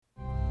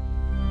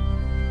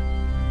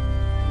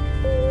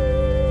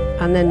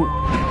And then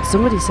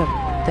somebody said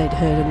they'd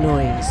heard a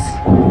noise.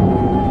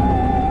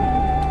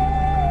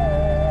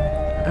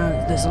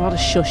 There's a lot of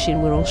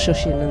shushing, we're all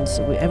shushing, and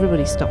so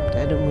everybody stopped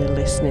dead and we're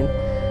listening.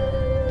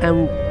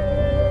 And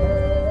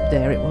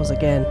there it was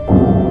again.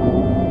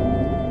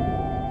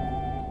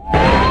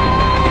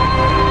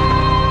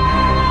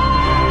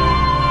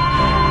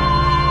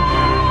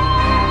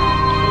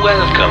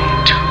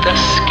 Welcome to the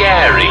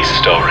Scary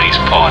Stories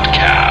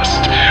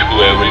podcast,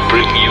 where we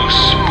bring you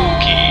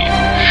spooky,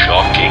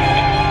 shocking,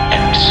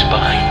 and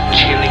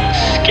spine-chilling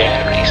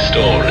scary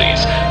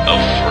stories of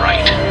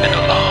fright and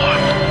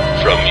alarm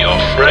from your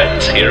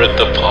friends here at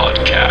the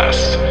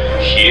podcast.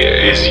 Here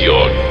is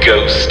your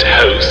ghost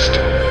host,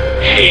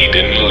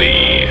 Hayden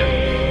Lee.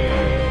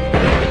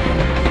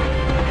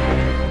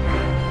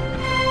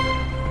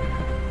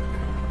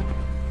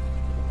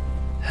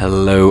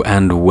 Hello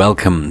and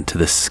welcome to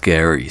the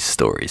Scary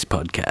Stories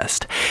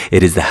podcast.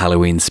 It is the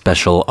Halloween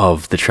special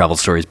of the Travel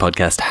Stories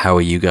podcast. How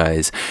are you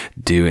guys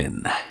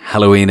doing?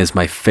 Halloween is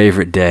my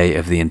favorite day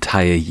of the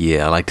entire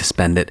year. I like to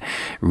spend it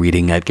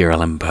reading Edgar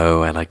Allan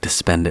Poe. I like to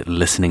spend it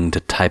listening to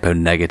Typo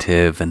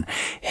Negative and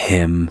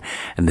Him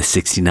and the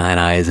 69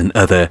 Eyes and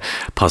other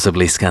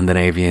possibly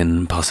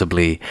Scandinavian,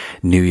 possibly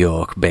New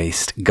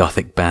York-based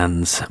Gothic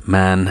bands.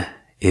 Man,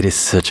 it is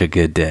such a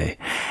good day.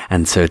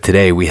 And so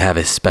today we have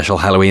a special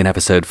Halloween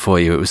episode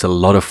for you. It was a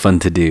lot of fun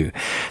to do.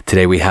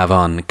 Today we have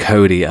on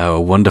Cody, our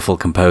wonderful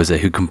composer,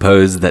 who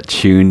composed that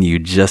tune you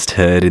just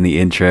heard in the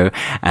intro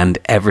and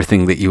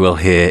everything that you will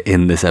hear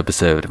in this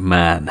episode.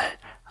 Man,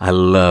 I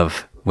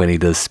love when he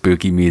does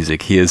spooky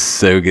music. He is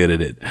so good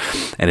at it.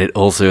 And it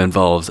also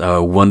involves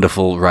our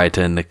wonderful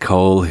writer,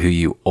 Nicole, who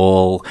you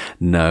all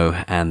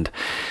know, and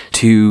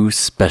two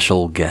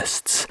special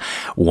guests.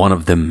 One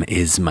of them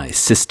is my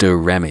sister,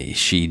 Remy.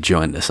 She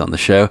joined us on the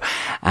show.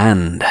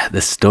 And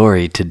the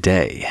story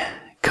today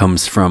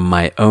comes from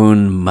my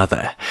own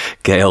mother,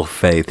 Gail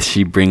Faith.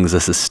 She brings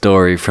us a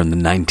story from the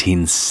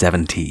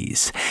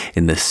 1970s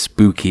in the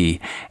spooky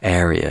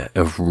area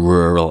of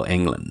rural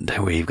England,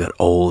 where you've got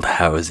old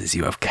houses,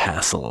 you have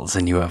castles,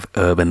 and you have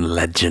urban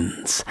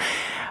legends.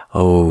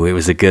 Oh, it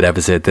was a good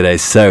episode today.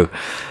 So,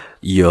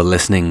 you're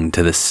listening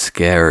to the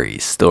Scary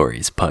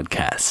Stories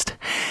podcast.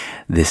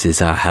 This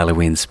is our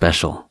Halloween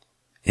special.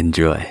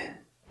 Enjoy.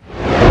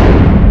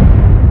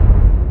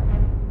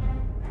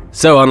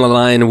 So on the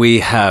line,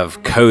 we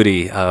have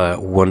Cody, our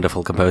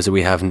wonderful composer.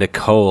 We have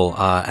Nicole,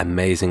 our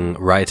amazing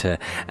writer.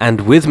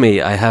 And with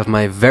me, I have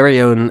my very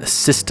own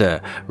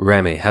sister,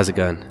 Remy. How's it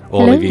going?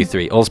 All Hello. of you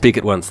three. All speak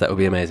at once. That would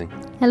be amazing.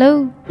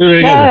 Hello.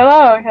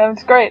 Yeah, hello.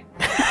 It's great.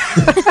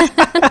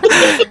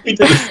 We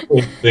did the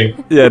same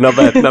thing. Yeah, not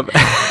bad. Not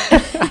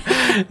bad.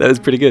 That was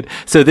pretty good.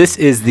 So this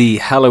is the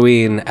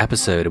Halloween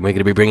episode, and we're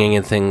going to be bringing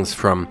in things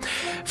from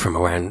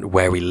around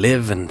where we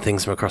live and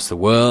things from across the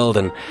world,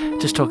 and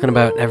just talking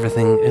about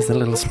everything. There's a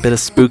little bit of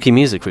spooky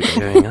music we've got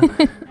going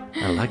on.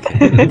 I like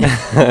it.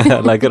 I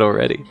like it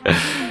already.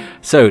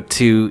 So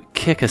to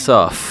kick us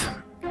off,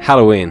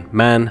 Halloween.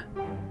 Man,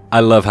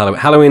 I love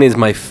Halloween. Halloween is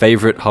my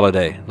favorite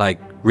holiday.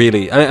 Like,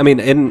 really. I mean,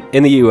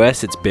 in the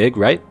US, it's big,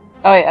 right?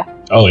 Oh yeah.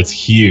 Oh, it's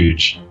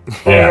huge.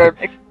 Very Yeah.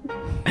 big.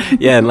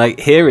 Yeah, and like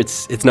here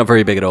it's not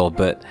very big at all,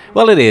 but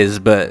well it is,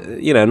 but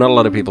you know, not a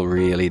lot of people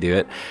really do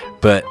it.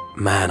 But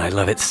man, I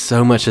love it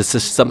so much. It's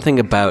just something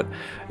about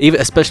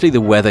especially the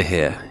weather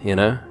here, you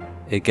know?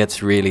 It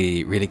gets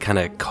really, really kind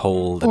of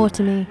cold and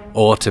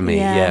autumny,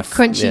 yeah.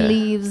 Crunchy yeah.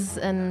 leaves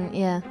and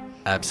yeah.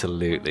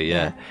 Absolutely,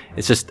 yeah.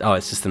 It's just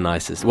the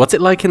nicest. What's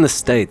it like in the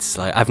States?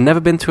 Like I've never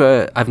been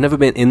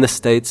in the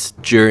States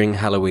during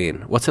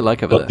Halloween. What's it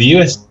like over Well, there?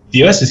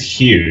 the US is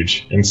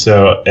huge, and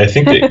so I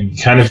think that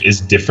it kind of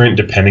is different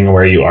depending on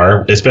where you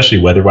are, especially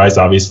weather-wise,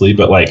 obviously.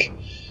 But like,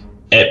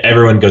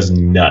 everyone goes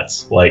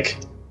nuts. Like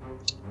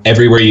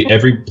everywhere,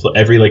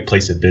 every like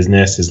place of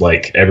business is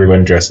like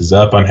everyone dresses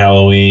up on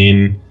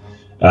Halloween.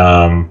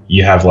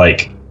 You have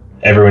like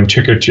everyone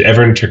trick or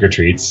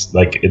treats.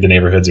 Like the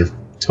neighborhoods are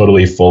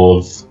totally full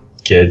of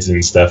kids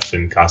and stuff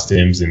and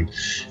costumes, and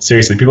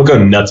seriously, people go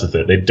nuts with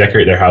it. They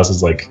decorate their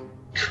houses like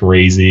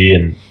crazy,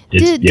 and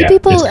it's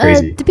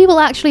crazy. Do people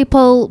actually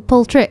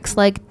pull tricks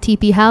like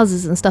TP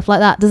houses and stuff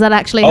like that? Does that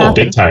actually happen?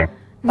 Big time.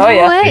 No Oh,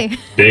 yeah. way.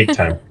 Big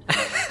time.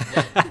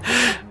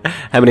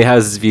 How many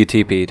houses have you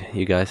TP'd,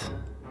 you guys?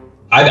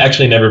 I've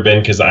actually never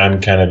been because I'm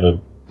kind of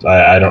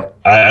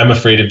I'm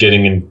afraid of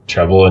getting in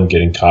trouble and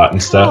getting caught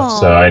and stuff.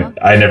 So Aw.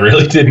 I never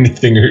really did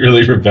anything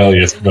really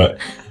rebellious. But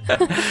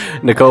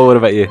Nicole, what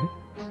about you?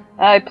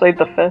 I played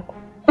the fifth.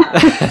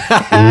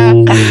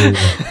 Ooh.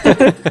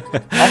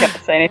 Not gonna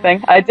say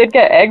anything. I did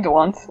get egged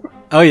once.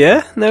 Oh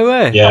yeah? No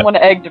way. Yeah. Someone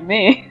egged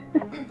me.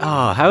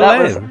 Oh, how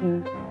That was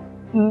lame.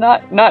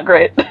 not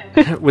great.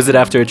 Was it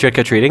after a trick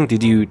or treating?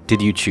 Did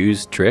you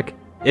choose trick?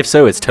 If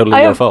so, it's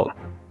totally your fault.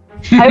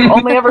 I've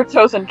only ever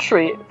chosen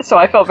treat, so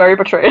I felt very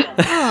betrayed.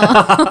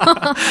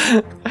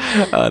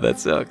 Oh, that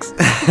sucks.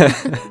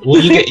 Well,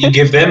 you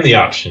give them the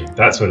option.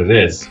 That's what it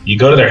is. You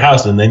go to their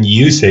house and then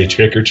you say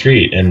trick or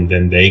treat, and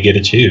then they get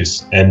to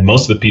choose. And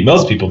most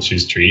people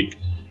choose treat.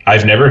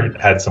 I've never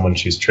had someone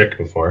choose trick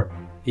before.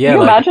 Yeah,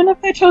 Can you like, imagine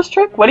if they chose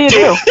trick? What do you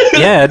do?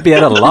 yeah, it'd be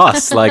at a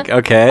loss. Like,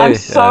 okay. I'm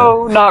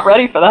so not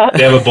ready for that.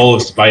 They have a bowl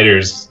of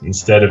spiders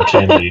instead of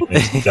candy. They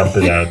just dump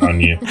it out on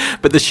you.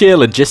 But the sheer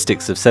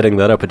logistics of setting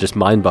that up are just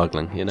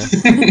mind-boggling, you know?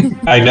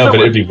 I know, but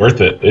it'd be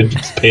worth it. It'd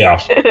pay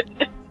off.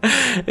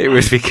 It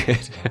would be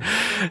good.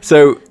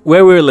 So,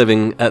 where we're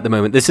living at the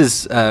moment, this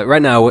is,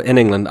 right now in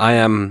England, I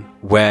am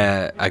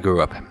where I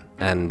grew up.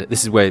 And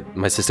this is where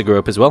my sister grew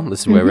up as well.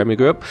 This is where Remy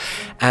grew up.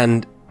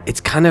 And it's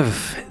kind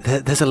of,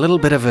 there's a little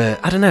bit of a,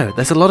 I don't know,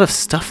 there's a lot of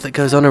stuff that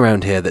goes on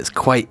around here that's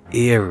quite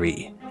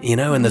eerie, you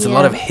know, and there's a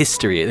lot of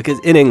history. Because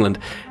in England,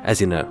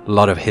 as you know, a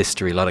lot of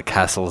history, a lot of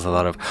castles, a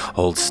lot of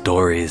old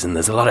stories, and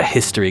there's a lot of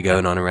history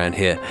going on around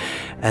here.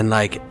 And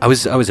like, I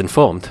was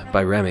informed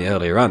by Remy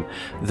earlier on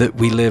that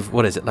we live,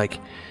 what is it,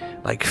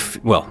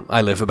 well,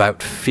 I live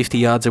about 50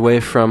 yards away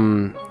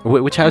from,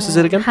 which house is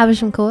it again?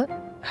 Havisham Court.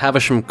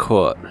 Havisham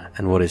Court.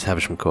 And what is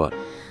Havisham Court?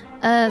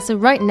 So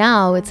right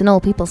now it's an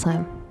old people's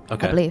home.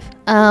 Okay. I believe.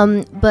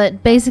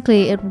 But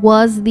basically, it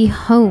was the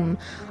home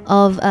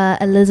of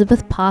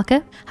Elizabeth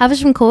Parker.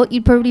 Havisham Court,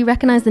 you'd probably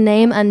recognize the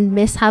name and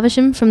Miss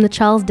Havisham from the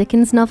Charles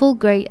Dickens novel,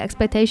 Great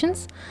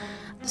Expectations.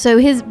 So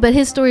his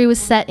story was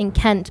set in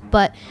Kent,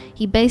 but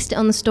he based it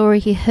on the story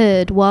he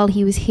heard while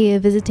he was here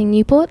visiting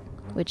Newport,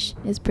 which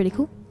is pretty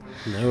cool.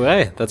 No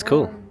way. That's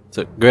cool.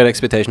 So, Great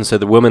Expectations. So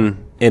the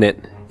woman in it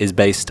is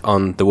based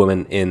on the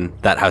woman in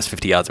that house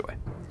 50 yards away.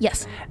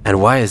 Yes.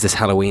 And why is this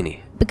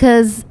Halloween-y?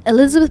 Because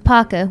Elizabeth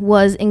Parker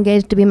was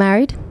engaged to be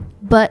married,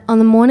 but on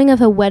the morning of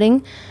her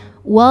wedding,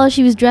 while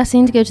she was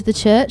dressing to go to the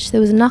church, there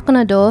was a knock on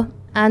her door,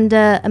 and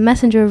a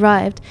messenger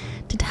arrived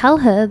to tell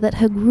her that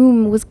her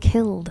groom was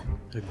killed.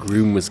 The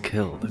groom was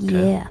killed.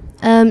 Okay.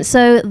 Yeah.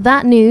 So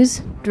that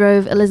news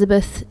drove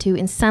Elizabeth to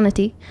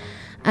insanity,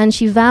 and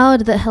she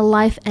vowed that her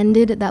life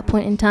ended at that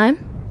point in time,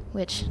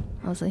 which,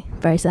 obviously,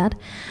 very sad.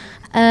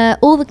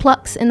 All the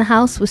clocks in the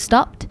house were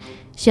stopped.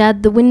 She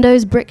had the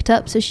windows bricked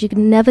up so she could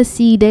never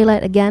see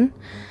daylight again.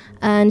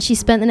 And she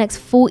spent the next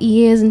 40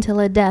 years until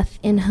her death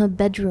in her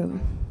bedroom.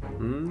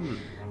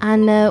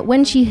 And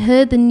when she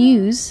heard the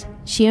news,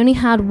 she only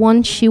had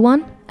one shoe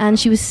on,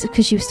 and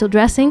because she was still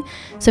dressing.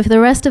 So for the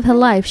rest of her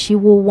life, she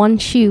wore one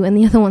shoe and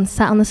the other one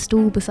sat on the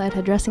stool beside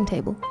her dressing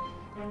table.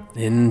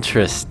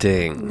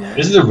 Interesting.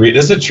 This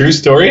is a true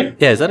story?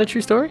 Yeah, is that a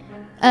true story?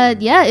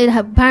 Yeah,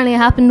 apparently it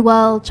happened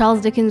while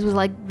Charles Dickens was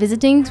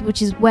visiting,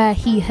 which is where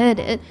he heard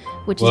it,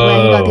 which is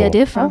where he got the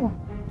idea from. Oh.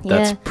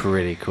 That's Yeah.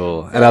 pretty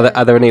cool. And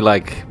are there any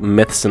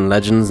myths and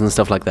legends and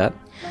stuff like that?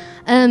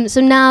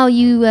 So now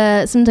you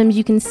sometimes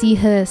you can see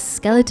her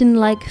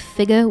skeleton-like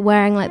figure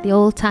wearing the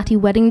old tatty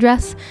wedding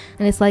dress,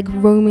 and it's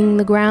roaming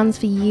the grounds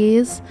for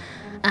years.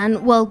 And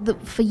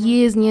for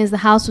years and years the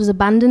house was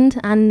abandoned,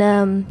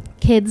 and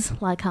kids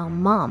like our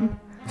mom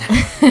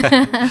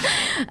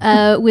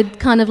would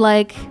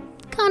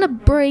kind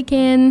of break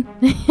in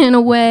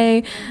a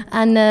way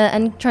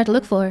and try to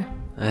look for her.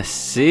 I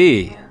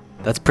see.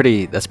 That's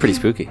pretty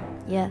spooky.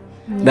 Yeah.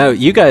 Now,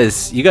 you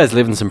guys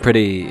live in some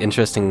pretty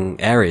interesting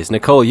areas.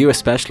 Nicole, you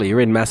especially,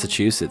 you're in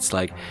Massachusetts.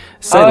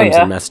 Salem's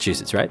in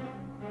Massachusetts, right?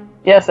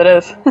 Yes, it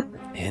is.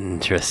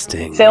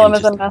 Interesting. Salem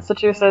is in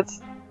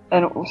Massachusetts,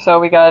 and so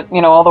we got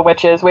all the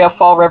witches. We have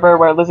Fall River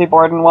where Lizzie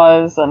Borden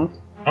was, and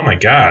Oh my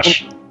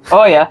gosh.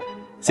 oh yeah.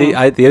 See,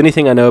 the only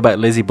thing I know about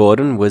Lizzie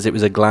Borden was it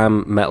was a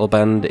glam metal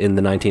band in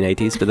the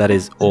 1980s, but that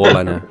is all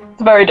I know.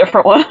 It's a very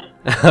different one.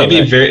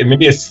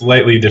 Maybe a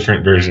slightly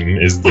different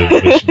version is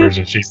the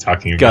version she's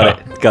talking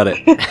about. Got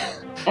it.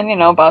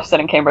 And Boston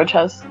and Cambridge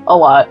has a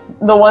lot.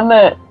 The one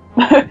that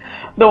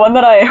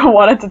I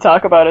wanted to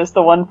talk about is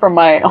the one from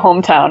my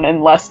hometown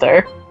in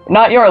Leicester.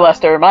 Not your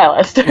Leicester, my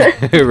Leicester.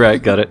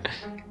 Right, got it.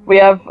 We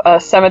have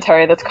a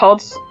cemetery that's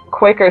called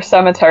Quaker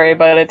Cemetery,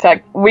 but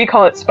we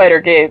call it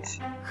Spider Gates.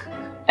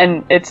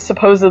 And it's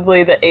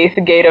supposedly the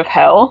 8th gate of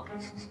hell.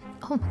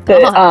 Oh,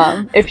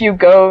 God. If you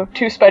go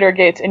to Spider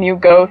Gates and you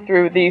go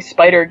through the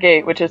Spider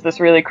Gate, which is this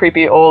really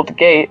creepy old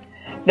gate,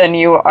 then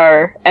you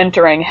are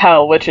entering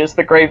hell, which is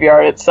the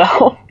graveyard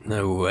itself.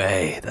 No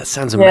way. That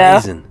sounds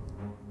amazing.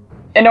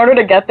 In order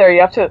to get there, you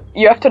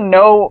have to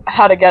know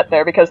how to get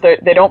there because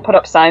they don't put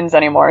up signs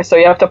anymore. So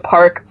you have to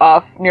park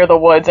off near the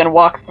woods and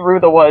walk through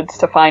the woods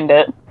to find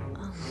it.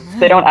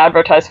 They don't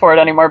advertise for it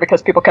anymore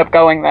because people kept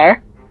going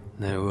there.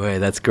 No way.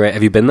 That's great.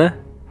 Have you been there?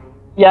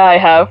 Yeah, I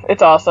have.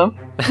 It's awesome.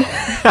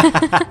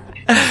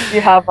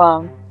 You have,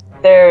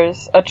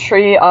 there's a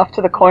tree off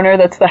to the corner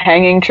that's the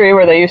hanging tree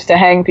where they used to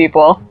hang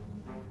people.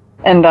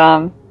 And,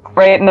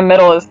 right in the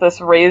middle is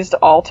this raised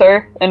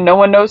altar, and no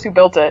one knows who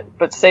built it,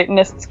 but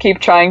Satanists keep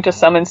trying to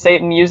summon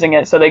Satan using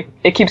it, so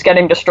it keeps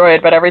getting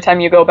destroyed, but every time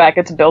you go back,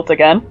 it's built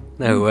again.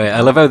 No way. I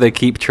love how they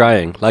keep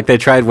trying. They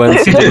tried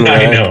once, it didn't work.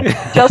 I know.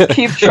 Just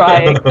keep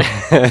trying.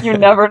 You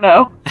never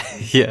know.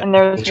 Yeah. And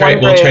there's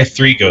We'll try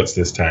 3 goats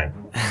this time.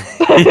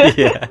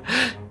 Yeah.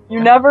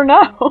 You never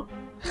know.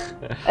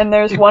 And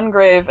there's one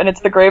grave, and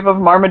it's the grave of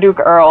Marmaduke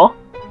Earl.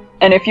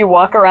 And if you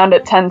walk around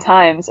it 10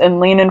 times and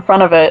lean in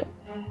front of it,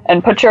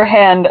 and put your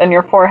hand and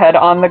your forehead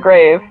on the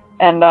grave,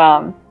 and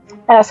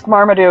ask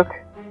Marmaduke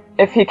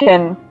if he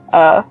can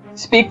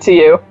speak to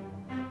you,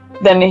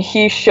 then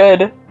he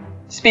should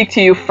speak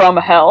to you from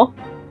hell,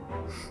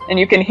 and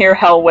you can hear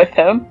hell with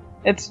him.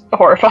 It's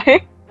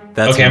horrifying.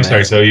 That's Okay, I'm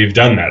sorry. So you've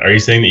done that. Are you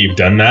saying that you've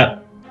done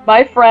that?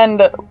 My friend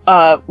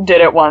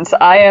did it once.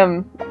 I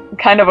am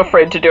kind of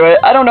afraid to do it.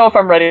 I don't know if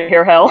I'm ready to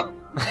hear hell.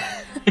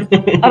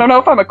 I don't know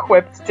if I'm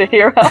equipped to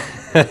hear hell.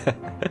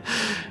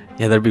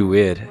 Yeah, that'd be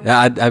weird.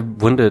 I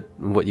wonder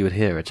what you would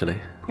hear, actually.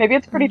 Maybe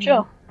it's pretty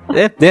chill.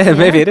 Yeah,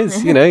 maybe it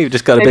is. You know, you've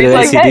just got a Maybe bit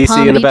of it's like, hey, AC/DC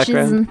Palm in the beaches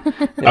background.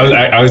 and-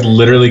 I was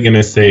literally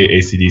gonna say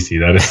AC/DC.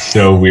 That is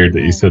so weird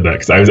that you said that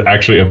because I was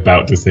actually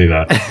about to say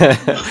that.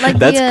 like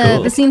That's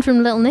cool. the scene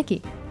from Little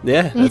Nicky.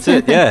 Yeah, that's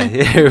it. Yeah,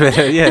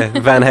 yeah.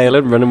 Van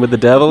Halen running with the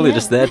devil. They're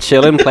just there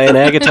chilling, playing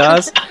air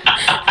guitars.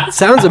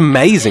 Sounds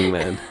amazing,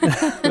 man.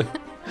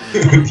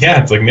 Yeah,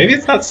 it's like maybe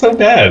it's not so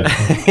bad.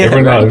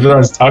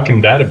 Everyone's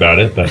talking bad about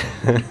it, but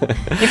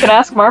You can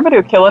ask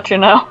Marmaduke, he'll let you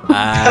know.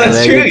 That's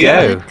there true, you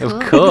yeah. go.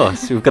 Of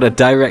course, we've got a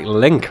direct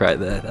link right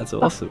there. That's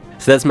awesome.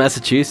 So that's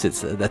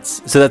Massachusetts.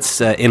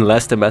 That's in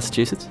Leicester,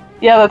 Massachusetts.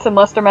 Yeah, that's in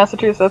Leicester,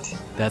 Massachusetts.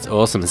 That's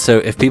awesome. So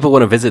if people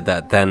want to visit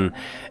that, then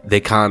they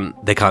can't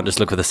just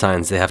look for the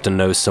signs. They have to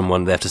know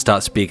someone. They have to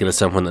start speaking to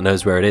someone that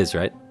knows where it is,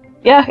 right?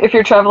 Yeah, if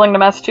you're traveling to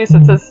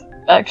Massachusetts, it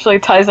actually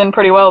ties in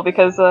pretty well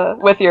because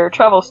with your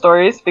travel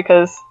stories,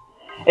 because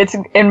it's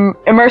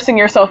immersing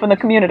yourself in the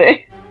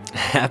community.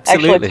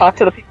 Absolutely. Actually talk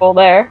to the people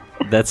there.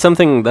 That's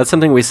something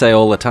we say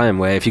all the time,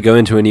 where if you go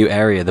into a new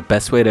area, the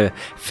best way to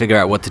figure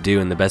out what to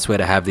do and the best way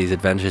to have these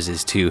adventures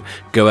is to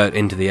go out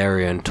into the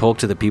area and talk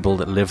to the people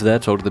that live there,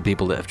 talk to the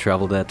people that have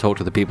traveled there, talk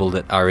to the people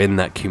that are in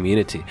that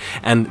community.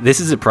 And this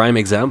is a prime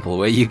example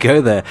where you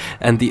go there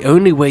and the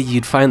only way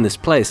you'd find this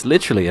place,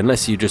 literally,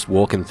 unless you're just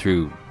walking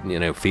through,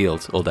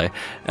 fields all day,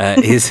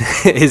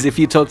 is if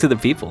you talk to the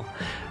people.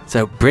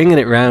 So bringing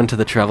it round to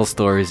the travel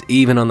stories,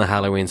 even on the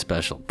Halloween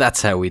special.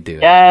 That's how we do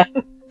it. Yeah.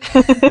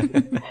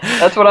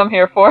 That's what I'm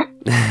here for.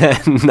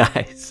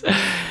 Nice.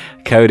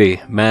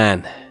 Cody,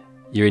 man,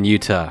 you're in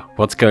Utah.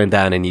 What's going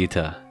down in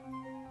Utah?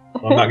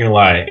 I'm not gonna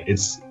lie. It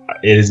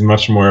is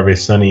much more of a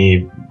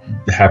sunny,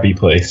 happy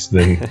place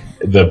than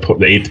the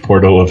eighth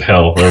portal of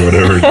hell or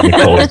whatever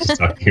Nicole was just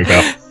talking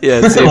about.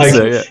 Yeah, it seems Like,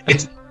 so, yeah.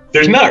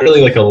 There's not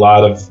really like a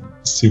lot of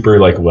super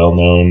like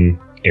well-known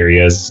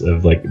areas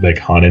of like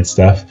haunted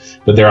stuff,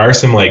 but there are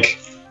some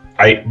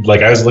I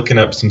was looking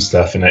up some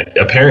stuff, and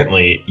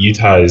apparently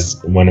Utah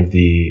is one of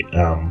the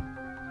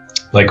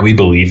we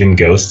believe in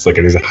ghosts. Like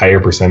there's a higher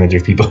percentage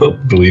of people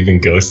believe in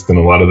ghosts than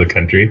a lot of the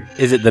country.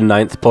 Is it the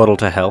 9th portal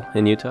to hell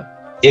in Utah?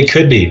 It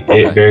could be.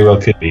 It very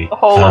well could be. The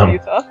whole of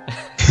Utah.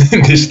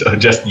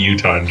 just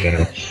Utah in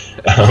general.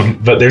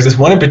 But there's this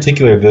one in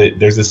particular.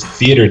 There's this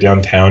theater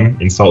downtown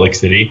in Salt Lake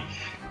City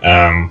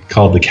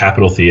called the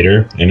Capitol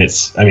Theater, and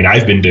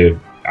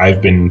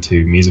I've been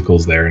to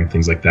musicals there and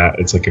things like that.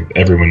 It's like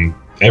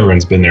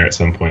everyone's been there at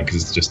some point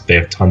because it's just they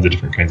have tons of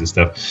different kinds of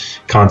stuff,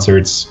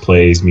 concerts,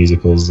 plays,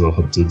 musicals. They'll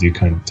do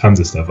tons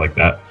of stuff like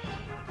that.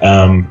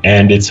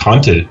 And it's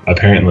haunted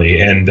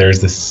apparently. And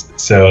there's this.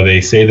 So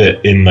they say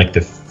that in like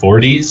the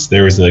 40s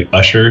there was an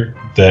usher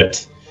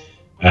that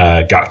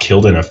got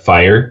killed in a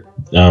fire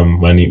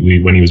when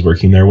he was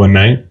working there one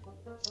night,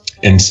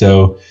 and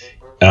so.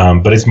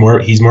 But he's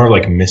more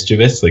like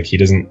mischievous. Like he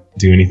doesn't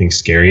do anything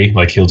scary.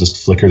 Like he'll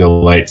just flicker the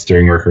lights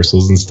during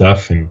rehearsals and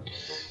stuff, and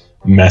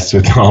mess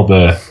with all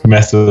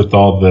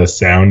the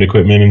sound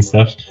equipment and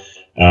stuff.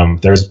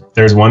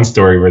 There's one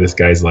story where this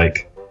guy's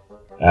like,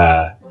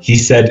 he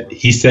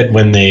said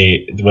when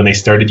they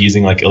started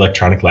using like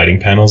electronic lighting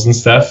panels and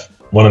stuff,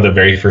 one of the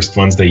very first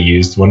ones they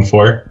used one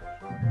for,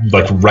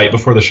 like right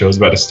before the show was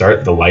about to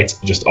start, the lights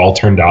just all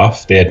turned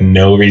off. They had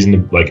no reason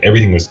to, like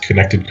everything was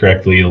connected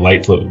correctly. The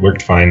lights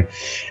worked fine.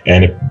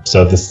 And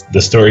so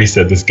the story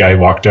said this guy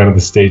walked down to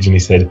the stage and he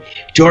said,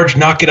 "George,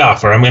 knock it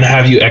off or I'm going to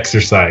have you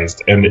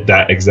exorcised." And at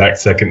that exact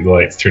second, the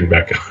lights turned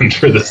back on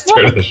for the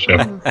start of the show.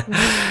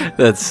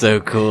 That's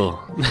so cool.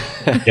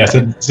 Yeah.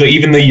 So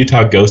even the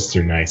Utah ghosts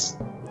are nice.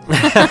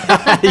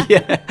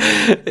 Yeah.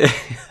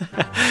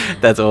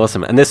 That's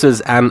awesome. And this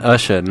was Ann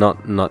Usher, not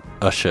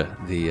Usher,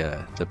 the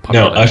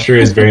popular. No, Usher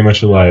is very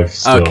much alive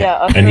still. Okay.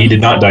 Yeah, and he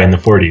did not die in the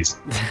 40s.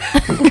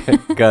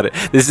 Got it.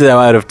 This is how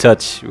out of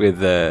touch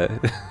with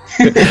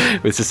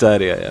with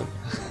society I am.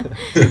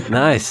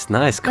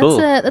 Nice, cool.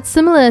 That's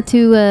similar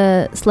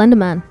to Slender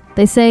Man.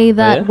 They say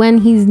that yeah? when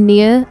he's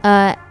near,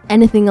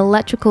 anything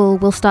electrical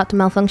will start to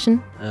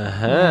malfunction.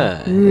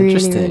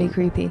 Interesting. Really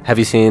creepy. Have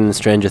you seen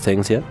Stranger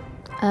Things yet?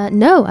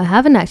 No, I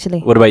haven't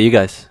actually. What about you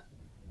guys?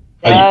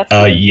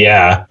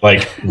 Yeah,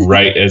 like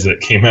right as it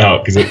came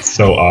out because it's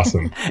so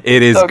awesome.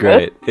 It is So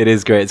great. It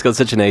is great. It's got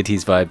such an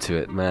 80s vibe to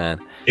it,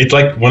 man. It's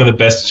like one of the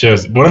best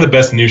shows, one of the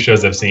best new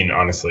shows I've seen,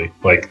 honestly.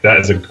 Like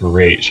that is a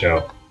great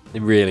show.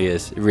 It really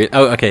is.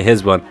 Oh, okay,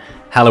 here's one.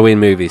 Halloween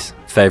movies.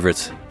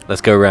 Favorites.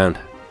 Let's go around.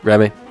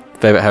 Remy,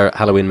 favorite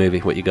Halloween movie.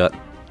 What you got?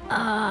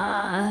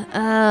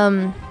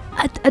 I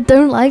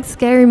don't like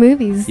scary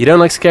movies. You don't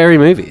like scary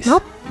movies?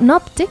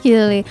 Not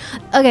particularly.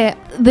 Okay,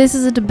 this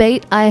is a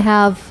debate I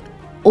have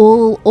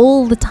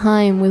all the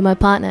time with my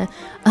partner,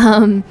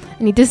 and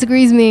he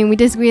disagrees with me, and we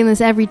disagree on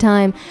this every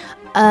time.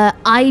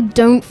 I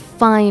don't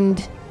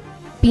find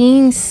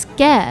being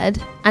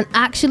scared and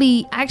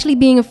actually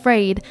being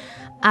afraid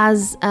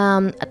as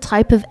a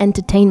type of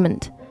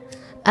entertainment.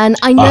 And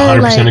I know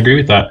 100% agree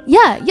with that.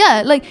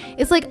 Yeah, like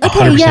it's like, okay,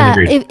 100% yeah,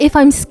 agreed. if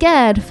I'm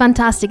scared,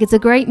 fantastic, it's a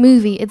great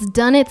movie, it's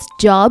done its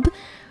job,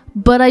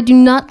 but I do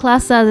not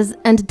class that as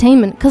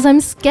entertainment because I'm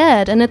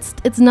scared and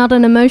it's not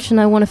an emotion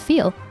I want to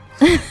feel.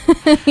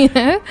 You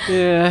know?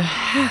 Yeah.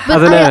 But I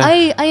don't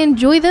know. I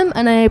enjoy them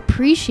and I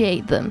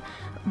appreciate them,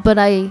 but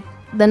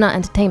they're not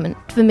entertainment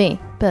for me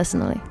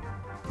personally.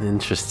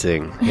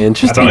 Interesting. I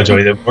don't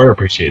enjoy them or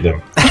appreciate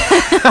them.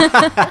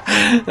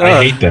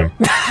 I hate them.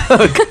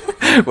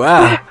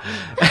 Wow.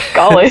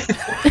 Golly.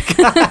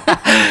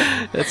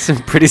 That's some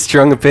pretty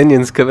strong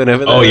opinions coming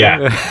over there. Oh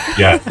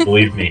yeah,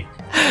 believe me.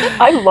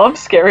 I love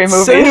scary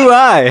movies. So do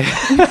I.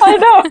 I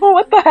know.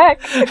 What the heck?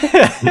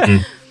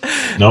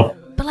 Nope.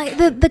 But like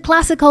the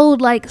classic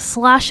old like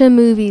slasher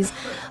movies,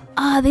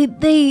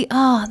 they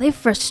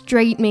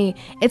frustrate me.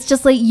 It's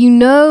just like, you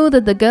know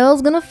that the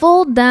girl's gonna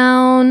fall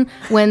down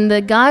when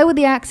the guy with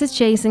the axe is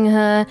chasing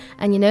her,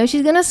 and you know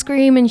she's gonna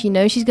scream, and you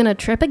know she's gonna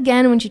trip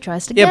again when she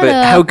tries to Yeah, get but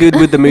up. how good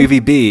would the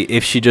movie be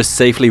if she just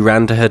safely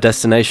ran to her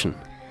destination?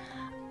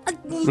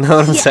 Know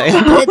what I'm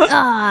saying? But,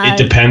 It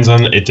depends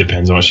on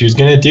what she was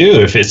gonna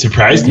do. If it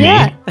surprised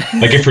Yeah. me,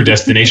 like if her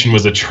destination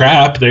was a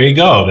trap, there you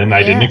go. Then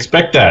I didn't Yeah.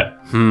 expect that.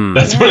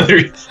 That's one of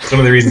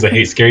the reasons I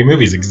hate scary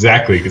movies.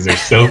 Exactly, because they're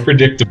so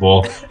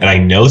predictable, and I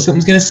know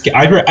something's gonna scare.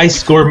 I've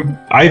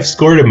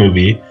scored a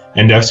movie,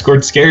 and I've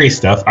scored scary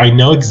stuff. I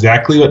know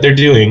exactly what they're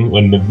doing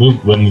when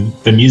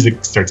the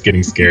music starts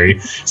getting scary.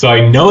 So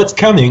I know it's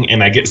coming,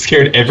 and I get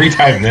scared every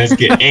time, and then I just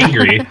get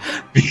angry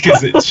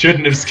because it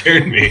shouldn't have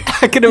scared me.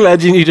 I can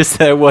imagine you just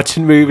there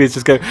watching movies,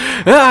 just go,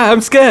 I'm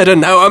scared,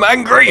 and now I'm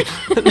angry.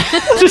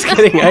 Just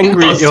getting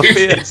angry at your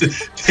fear.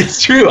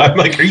 It's true. I'm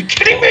like, are you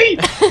kidding me?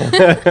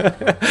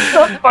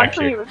 That's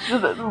actually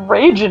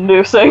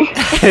rage-inducing.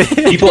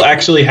 People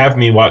actually have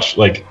me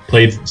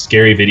play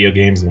scary video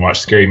games and watch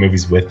scary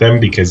movies with them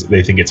because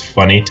they think it's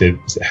funny to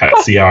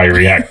see how I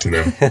react to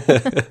them.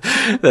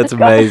 That's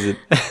amazing.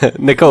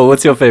 Nicole,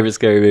 what's your favorite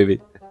scary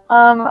movie?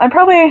 I'd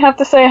probably have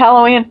to say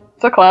Halloween.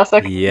 It's a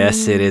classic.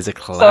 Yes, it is a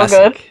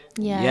classic. good.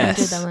 Yeah, I yes,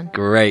 enjoyed that one.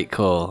 great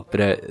call.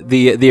 But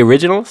the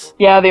originals?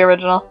 Yeah, the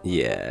original.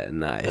 Yeah,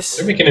 nice.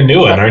 They're making a new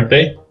one, aren't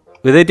they?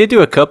 Well, they did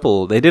do a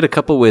couple. They did a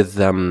couple with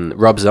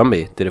Rob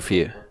Zombie. Did a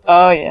few.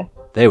 Oh yeah.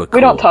 They were cool.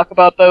 We don't talk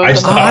about those. I in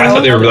the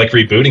thought they were like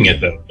rebooting it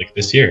though, like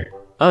this year.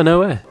 Oh, no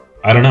way.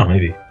 I don't know,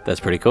 maybe. That's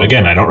pretty cool.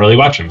 Again, I don't really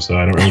watch them, so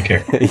I don't really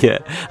care. Yeah,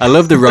 I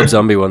love the Rob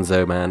Zombie ones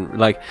though, man.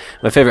 Like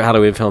my favorite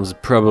Halloween films is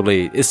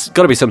probably, it's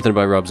got to be something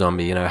by Rob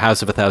Zombie. You know,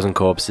 House of a Thousand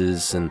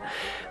Corpses and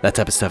that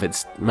type of stuff.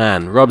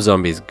 Rob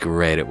Zombie's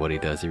great at what he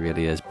does. He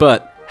really is.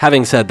 But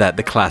having said that,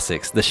 the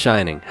classics, The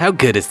Shining. How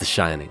good is The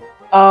Shining?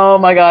 Oh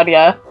my god,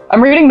 yeah.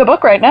 I'm reading the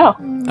book right now.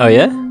 Oh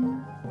yeah.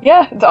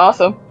 Yeah, it's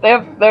awesome.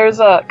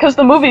 Because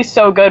the movie's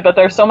so good, but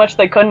there's so much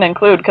they couldn't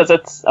include because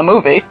it's a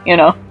movie. You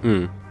know,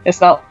 It's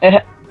not.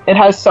 It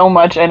has so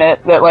much in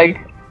it that I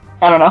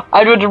don't know.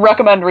 I would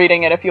recommend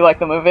reading it if you like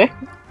the movie.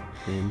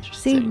 See,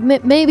 Interesting.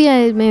 maybe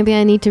I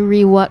need to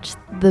rewatch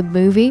the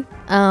movie.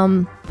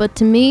 But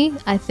to me,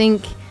 I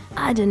think,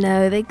 I don't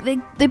know,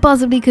 they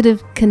possibly could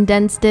have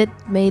condensed it,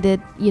 made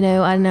it, I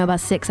don't know, about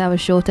 6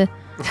 hours shorter.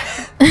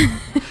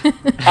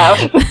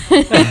 Ouch.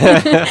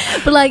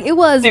 But it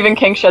was Stephen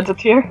King sheds a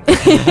tear.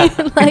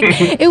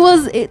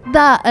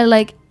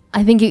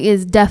 I think it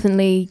is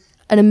definitely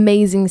an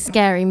amazing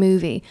scary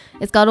movie.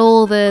 It's got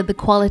all the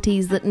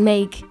qualities that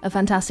make a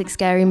fantastic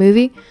scary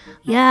movie.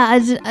 Yeah,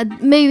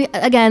 maybe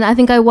again, I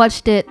think I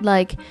watched it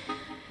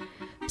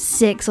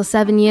 6 or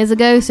 7 years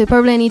ago, so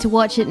probably I need to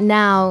watch it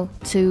now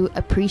to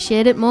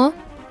appreciate it more.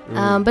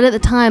 But at the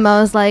time,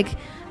 I was like,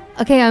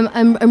 okay,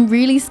 I'm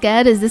really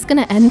scared. Is this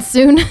gonna end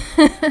soon?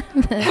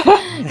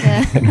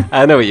 Yeah.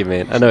 I know what you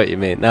mean.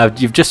 Now,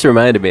 you've just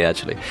reminded me,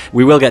 actually.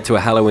 We will get to a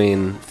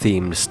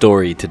Halloween-themed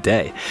story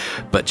today.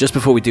 But just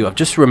before we do, I've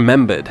just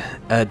remembered.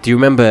 Do you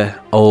remember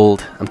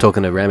I'm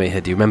talking to Remy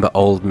here, do you remember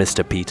old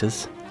Mr.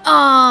 Peters?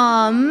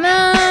 Oh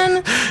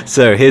man.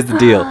 So, here's the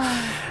deal.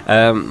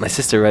 My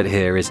sister right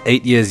here is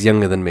 8 years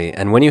younger than me.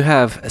 And when you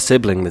have a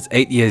sibling that's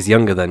 8 years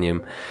younger than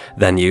you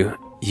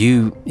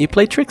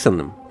play tricks on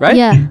them, right?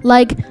 Yeah,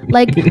 like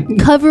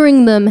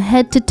covering them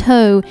head to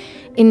toe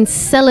in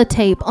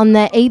sellotape on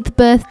their 8th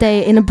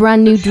birthday in a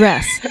brand new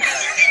dress.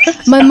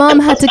 My mom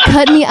had to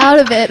cut me out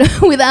of it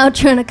without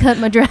trying to cut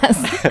my dress.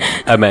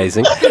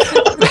 Amazing.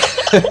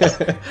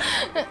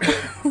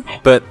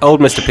 But old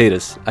Mr.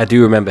 Peters, I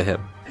do remember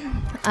him.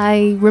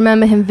 I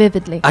remember him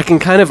vividly. I can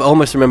kind of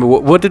almost remember,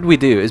 what did we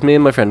do? It was me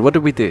and my friend. What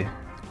did we do?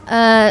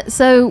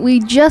 So we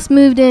just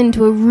moved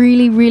into a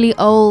really, really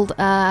old,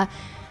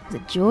 is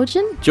it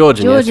Georgian?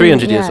 Georgian, yeah,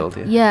 300 years old.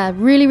 Yeah,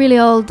 really, really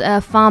old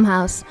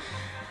farmhouse.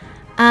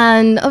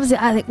 And obviously,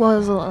 I think,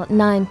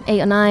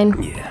 8 or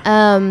 9.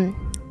 Yeah.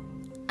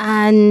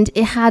 And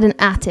it had an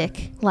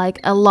attic, like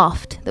a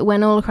loft that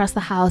went all across the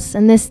house.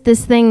 And this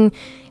thing,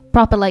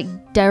 proper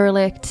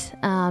derelict,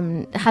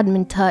 hadn't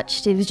been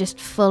touched. It was just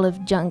full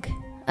of junk.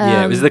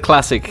 Yeah, it was the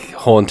classic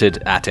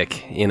haunted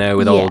attic,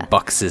 with old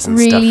boxes and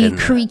stuff really in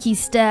there. creaky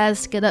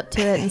stairs to get up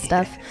to it and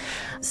stuff.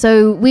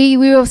 So we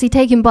were obviously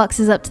taking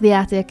boxes up to the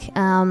attic,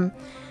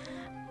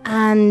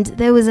 and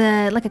there was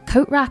a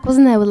coat rack,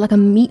 wasn't there, with like a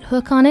meat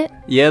hook on it?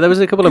 Yeah, there was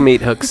a couple of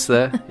meat hooks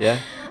there. Yeah.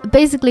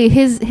 Basically,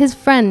 his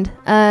friend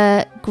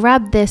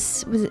grabbed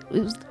this.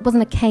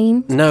 Wasn't a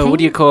cane? No, cane? what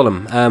do you call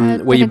them?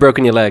 Where you've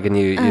broken your leg and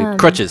you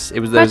crutches.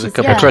 There was a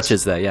couple of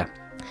crutches there. Yeah.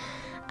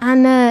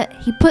 And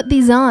he put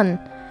these on,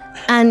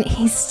 and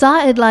he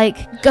started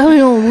like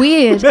going all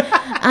weird,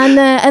 and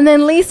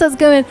then Lisa's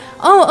going,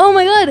 oh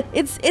my God,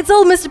 it's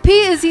old Mr.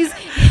 Peters.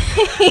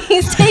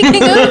 He's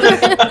taking over.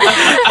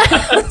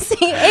 I was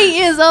 8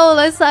 years old.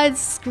 I started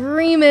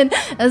screaming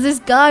as this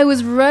guy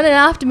was running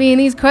after me in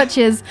these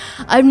crutches.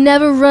 I've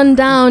never run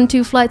down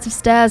 2 flights of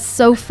stairs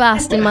so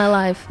fast in my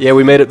life. Yeah,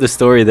 we made up the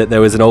story that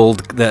there was an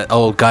old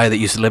guy that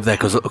used to live there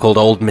called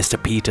Old Mr.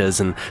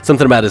 Peters, and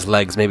something about his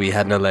legs. Maybe he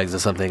had no legs or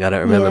something. I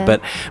don't remember. Yeah.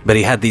 But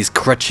he had these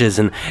crutches,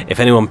 and if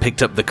anyone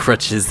picked up the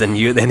crutches, then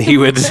he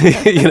would,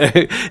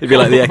 it'd be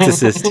like The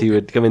Exorcist. He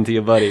would come into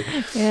your body.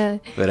 Yeah.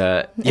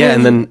 But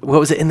and then what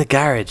was it in the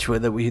garage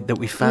that we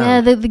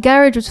found? Yeah, the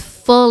garage was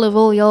full of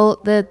all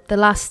the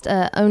last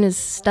owner's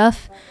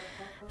stuff.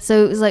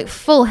 So it was like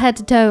full head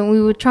to toe, and we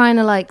were trying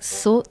to like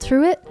sort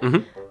through it.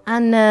 Mm-hmm.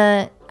 And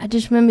I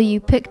just remember you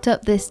picked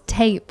up this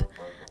tape,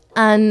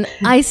 and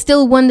I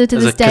still wonder to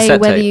this day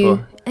whether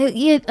you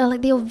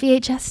like the old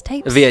VHS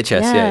tapes.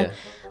 VHS, yeah.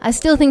 I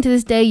still think to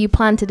this day you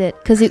planted it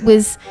because it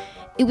was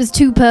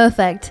too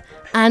perfect.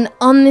 And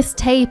on this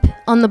tape,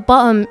 on the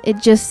bottom,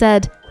 it just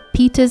said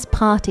Peter's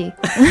Party.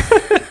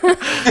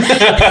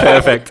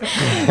 Perfect.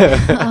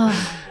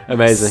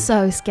 Amazing.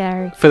 So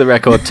scary. For the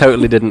record,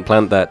 totally didn't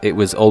plant that. It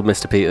was old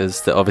Mr.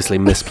 Peters that obviously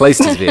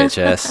misplaced his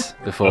VHS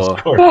before.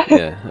 Of course.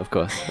 Yeah, of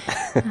course.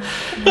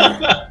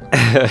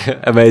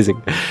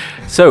 Amazing.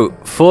 So,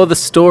 for the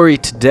story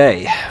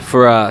today,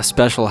 for our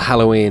special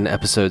Halloween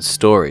episode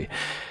story,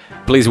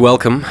 please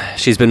welcome,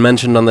 she's been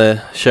mentioned on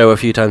the show a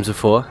few times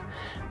before,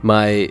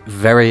 my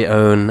very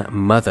own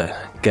mother,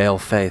 Gail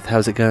Faith.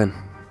 How's it going?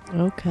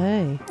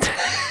 Okay.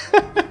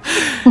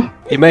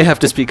 You may have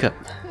to speak up.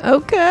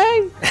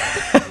 Okay.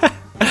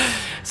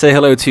 Say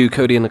hello to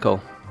Cody and Nicole.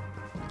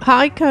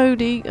 Hi,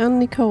 Cody and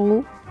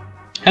Nicole.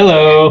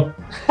 Hello.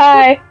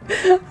 Hi.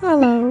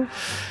 Hello.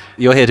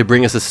 You're here to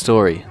bring us a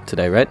story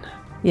today, right?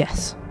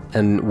 Yes.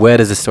 And where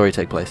does the story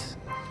take place?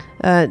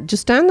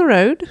 Just down the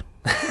road.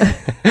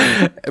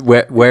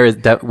 Where is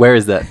that?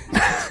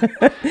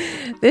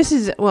 This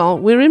is,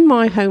 we're in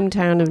my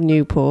hometown of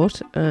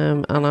Newport,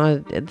 and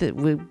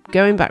we're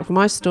going back,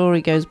 my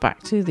story goes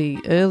back to the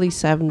early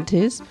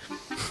 70s.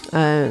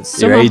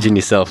 You're aging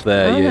yourself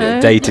there,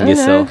 you're dating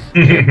yourself.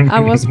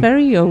 I was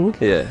very young.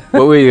 Yeah.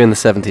 What were you in the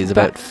 70s?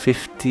 About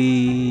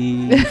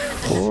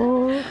 54?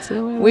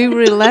 We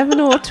were 11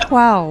 or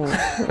 12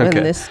 when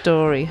Okay. this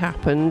story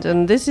happened,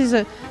 and it's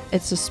a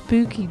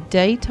spooky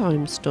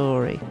daytime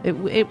story.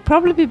 It'd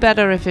probably be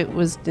better if it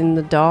was in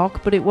the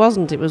dark, but it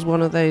wasn't. It was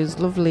one of those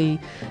lovely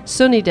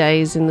sunny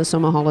days in the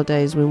summer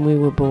holidays when we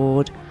were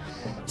bored.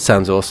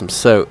 Sounds awesome.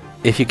 So,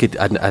 if you could,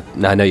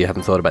 I know you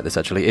haven't thought about this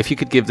actually, if you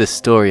could give this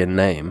story a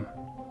name,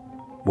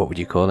 what would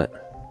you call it?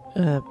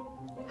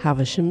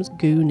 Havisham's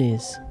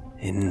Goonies.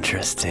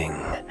 Interesting.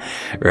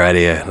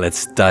 Rightio,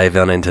 let's dive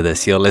on into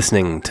this. You're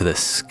listening to the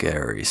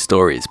Scary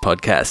Stories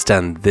podcast,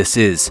 and this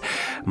is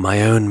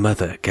my own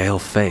mother, Gail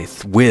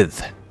Faith,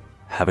 with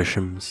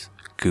Havisham's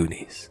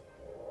Goonies.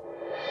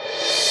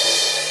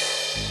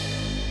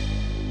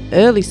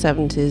 Early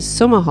 70s,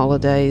 summer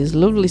holidays,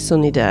 lovely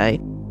sunny day,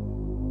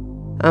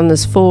 and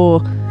there's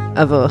 4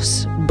 of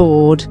us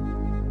bored.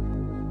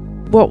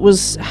 What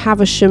was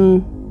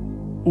Havisham,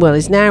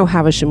 is now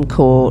Havisham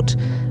Court,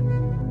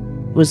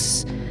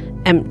 was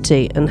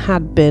empty and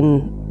had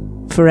been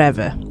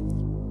forever.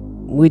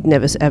 We'd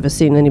never ever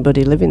seen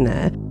anybody living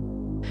there.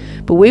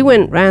 But we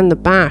went round the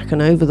back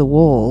and over the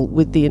wall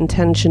with the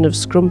intention of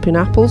scrumping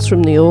apples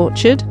from the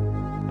orchard.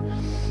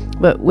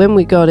 But when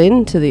we got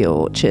into the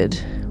orchard,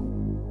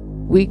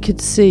 we could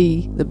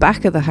see the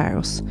back of the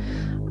house,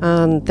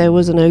 and there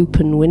was an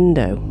open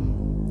window.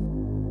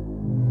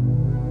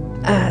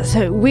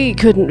 So we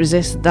couldn't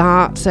resist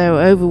that, so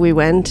over we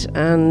went,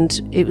 and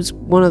it was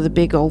one of the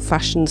big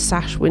old-fashioned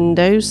sash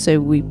windows,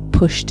 so we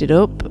pushed it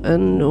up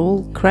and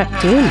all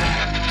crept in.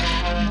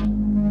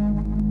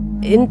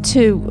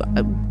 Into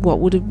what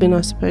would have been, I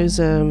suppose,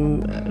 a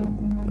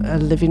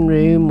living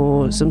room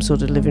or some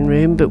sort of living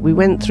room, but we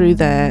went through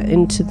there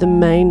into the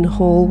main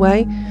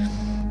hallway.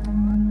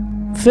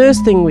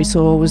 First thing we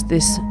saw was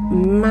this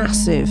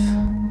massive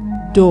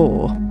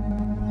door,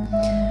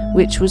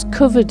 which was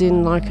covered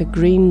in like a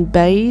green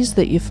baize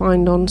that you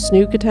find on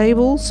snooker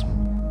tables.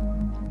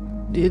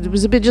 It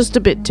was just a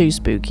bit too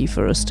spooky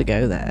for us to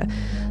go there.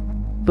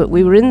 But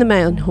we were in the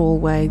main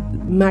hallway,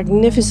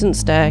 magnificent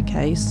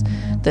staircase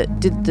that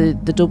did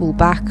the double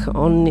back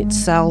on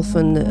itself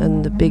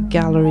and the big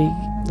gallery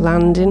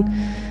landing.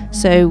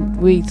 So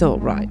we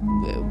thought, right,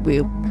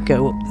 we'll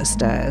go up the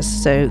stairs.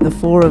 So the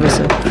 4 of us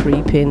are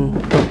creeping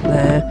up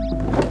there.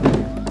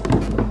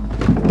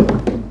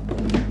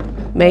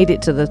 made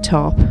it to the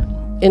top,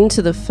 into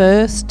the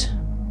first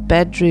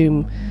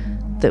bedroom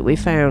that we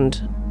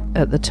found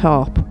at the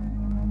top.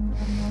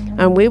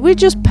 And we were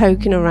just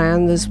poking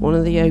around. There's one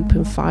of the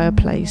open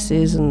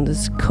fireplaces, and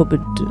there's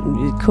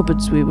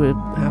cupboards we were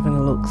having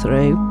a look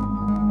through.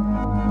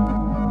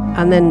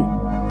 And then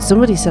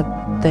somebody said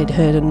they'd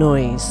heard a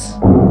noise.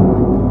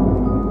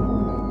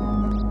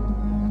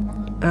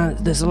 And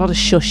there's a lot of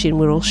shushing.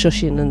 We're all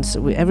shushing, and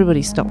so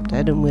everybody stopped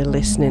dead, and we're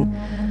listening.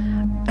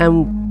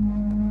 And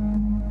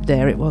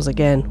there it was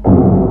again.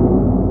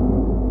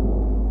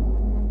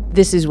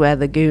 This is where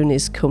the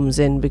Goonies comes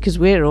in, because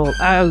we're all,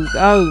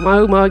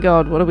 oh my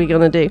God, what are we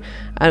going to do?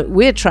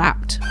 We're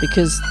trapped,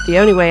 because the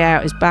only way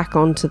out is back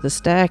onto the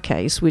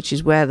staircase, which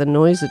is where the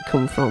noise had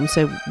come from.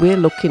 So we're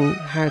looking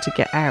how to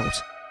get out.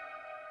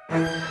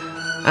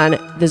 And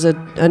there's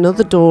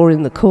another door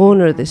in the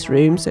corner of this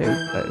room, so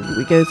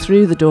we go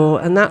through the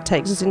door, and that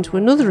takes us into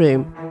another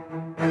room.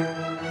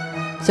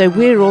 So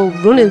we're all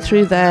running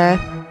through there.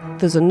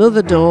 There's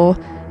another door,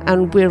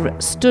 and we're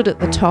stood at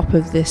the top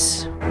of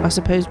this, I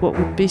suppose what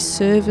would be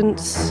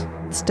servants'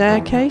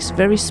 staircase,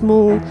 very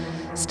small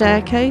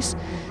staircase.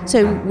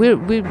 So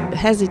we're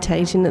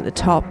hesitating at the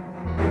top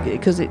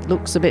because it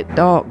looks a bit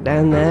dark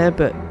down there,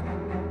 but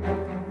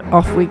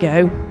off we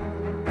go.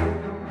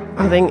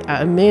 I think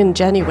me and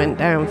Jenny went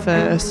down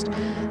first,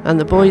 and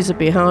the boys are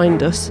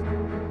behind us.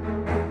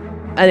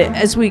 And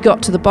as we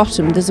got to the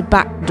bottom, there's a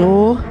back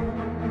door,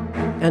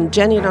 and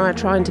Jenny and I are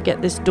trying to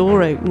get this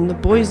door open. The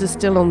boys are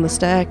still on the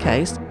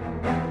staircase.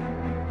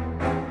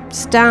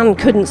 Stan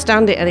couldn't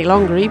stand it any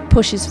longer. He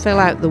pushes Phil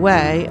out the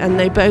way, and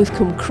they both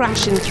come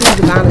crashing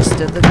through the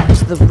banister.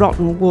 The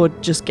rotten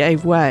wood just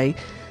gave way.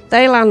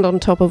 They land on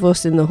top of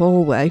us in the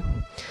hallway,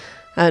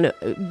 and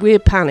we're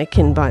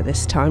panicking by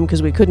this time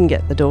because we couldn't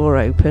get the door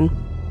open.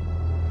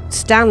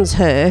 Stan's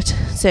hurt,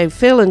 so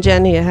Phil and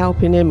Jenny are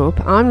helping him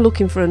up. I'm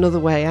looking for another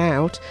way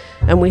out,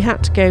 and we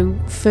had to go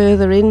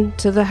further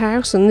into the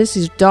house, and this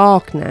is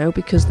dark now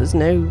because there's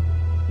no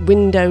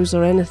windows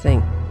or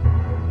anything.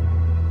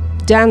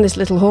 Down this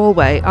little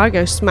hallway, I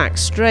go smack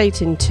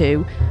straight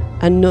into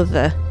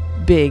another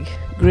big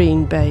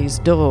green baize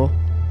door.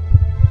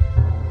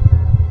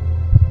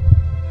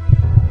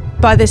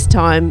 By this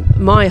time,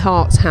 my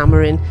heart's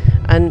hammering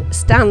and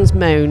Stan's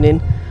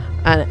moaning,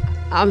 and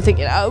I'm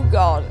thinking, oh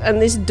God,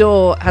 and this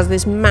door has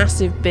this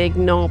massive big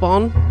knob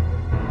on,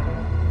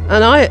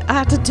 and I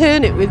had to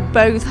turn it with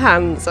both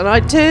hands, and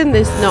I turn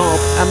this knob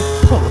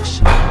and push.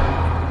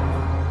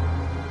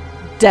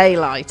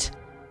 Daylight.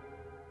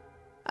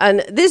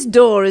 And this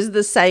door is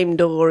the same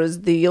door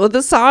as the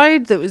other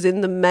side that was in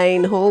the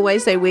main hallway.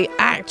 So we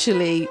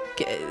actually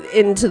get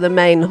into the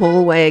main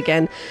hallway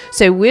again.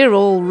 So we're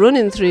all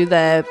running through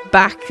there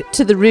back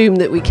to the room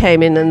that we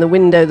came in and the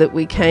window that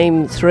we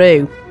came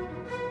through.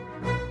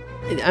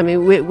 I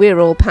mean, we're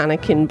all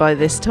panicking by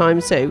this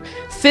time. So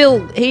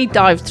Phil, he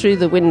dived through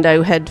the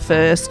window head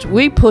first.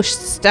 We pushed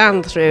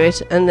Stan through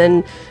it. And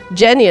then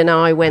Jenny and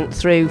I went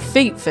through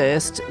feet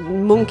first,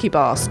 monkey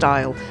bar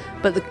style.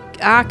 But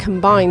our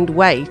combined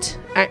weight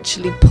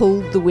actually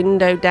pulled the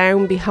window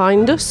down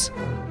behind us.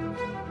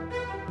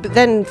 But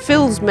then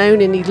Phil's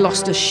moaning he'd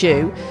lost a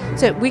shoe,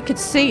 so we could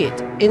see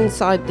it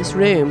inside this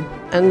room,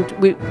 and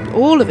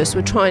all of us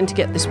were trying to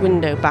get this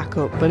window back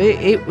up, but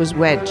it was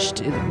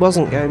wedged. It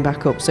wasn't going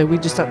back up, so we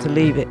just had to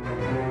leave it.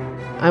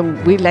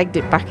 And we legged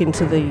it back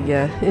into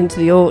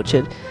the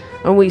orchard,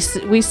 and we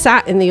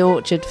sat in the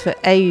orchard for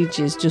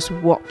ages just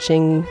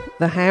watching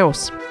the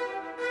house.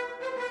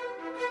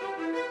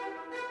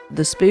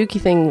 The spooky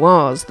thing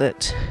was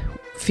that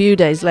a few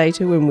days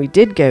later, when we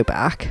did go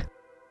back,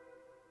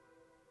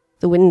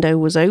 the window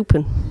was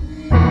open.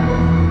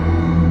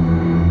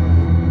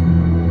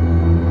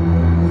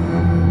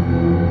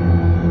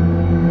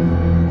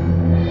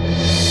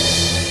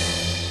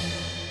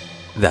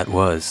 That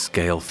was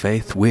Gail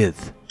Faith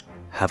with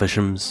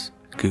Havisham's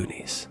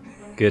Goonies.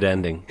 Good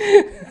ending.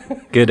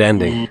 Good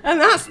ending.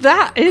 And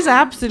that is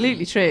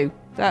absolutely true.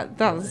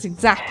 That's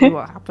exactly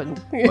what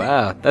happened.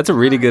 Wow, that's a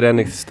really good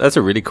ending. That's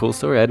a really cool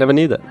story. I never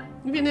knew that.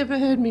 Have you never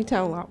heard me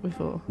tell that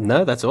before?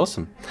 No, that's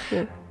awesome.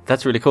 Yeah.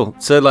 That's really cool.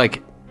 So,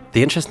 like,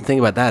 the interesting thing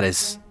about that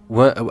is,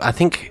 I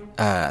think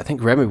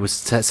Remy was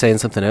saying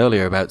something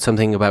earlier about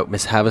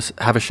Miss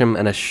Havisham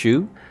and a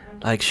shoe.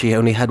 Like, she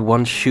only had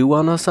one shoe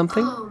on or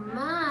something. Oh,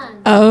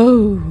 man.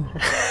 Oh.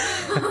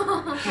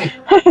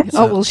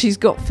 Oh, well, she's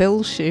got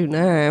Phil's shoe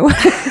now.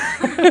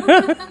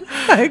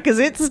 Because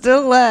it's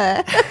still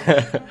there.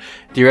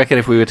 Do you reckon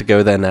if we were to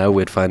go there now,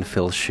 we'd find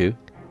Phil's shoe?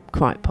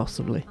 Quite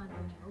possibly.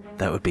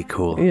 That would be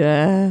cool.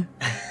 Yeah.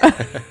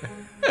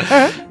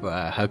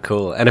 Wow, how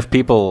cool. And if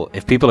people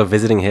are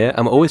visiting here,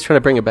 I'm always trying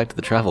to bring it back to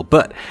the travel,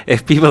 but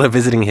if people are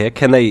visiting here,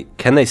 can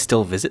they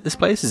still visit this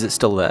place? Is it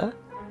still there?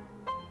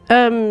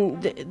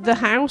 The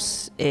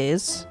house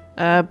is,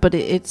 but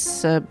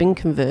it's been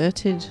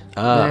converted.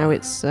 Now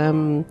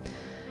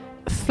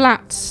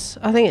Flats.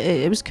 I think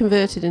it was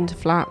converted into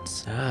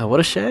flats. Ah, what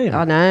a shame.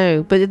 I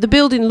know, but the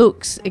building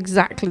looks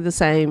exactly the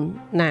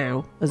same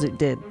now as it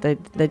did.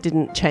 They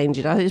didn't change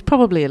it. It's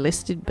probably a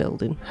listed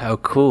building. How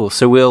cool.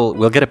 So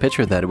we'll get a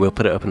picture of that and we'll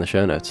put it up in the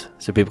show notes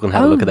so people can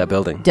have a look at that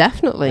building.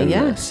 Definitely, and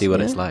yes. see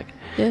what it's like.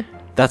 Yeah.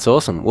 That's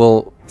awesome.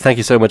 Well, thank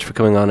you so much for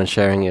coming on and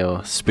sharing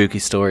your spooky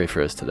story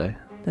for us today.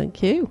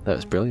 Thank you. That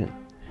was brilliant.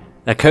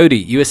 Now, Cody,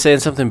 you were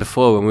saying something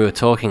before when we were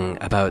talking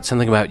about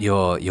something about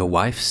your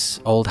wife's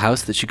old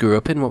house that she grew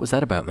up in. What was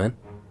that about, man?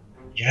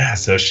 Yeah,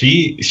 so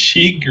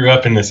she grew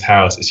up in this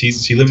house.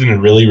 She lived in a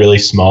really, really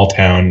small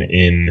town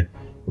in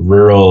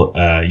rural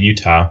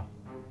Utah.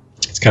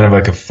 It's kind of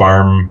like a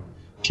farm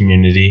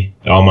community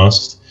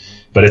almost,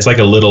 but it's like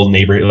a little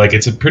neighborhood. Like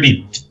it's a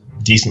pretty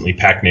decently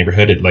packed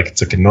neighborhood.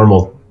 It's like a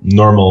normally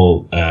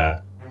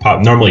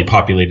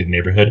populated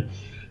neighborhood,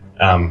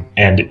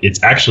 and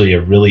it's actually a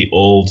really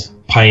old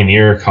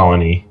pioneer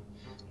colony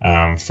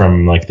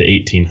from like the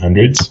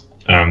 1800s.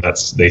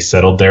 They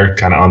settled there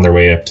kind of on their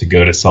way up to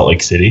go to Salt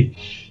Lake City.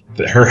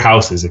 Her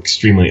house is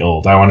extremely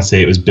old. I want to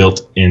say it was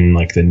built in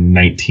like the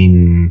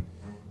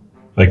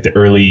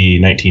early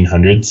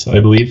 1900s, I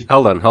believe.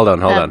 Hold on.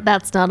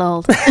 That's not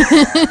old.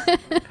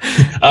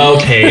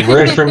 Okay,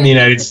 we're from the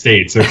United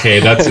States. Okay,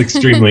 that's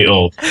extremely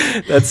old.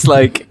 That's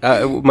like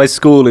my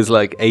school is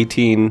like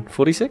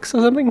 1846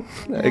 or something.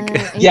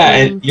 Yeah,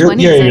 and you're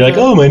like,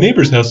 oh, my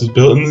neighbor's house was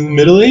built in the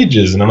Middle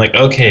Ages, and I'm like,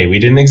 okay, we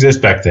didn't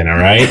exist back then, all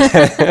right?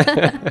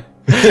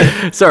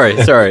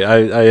 Sorry,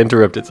 I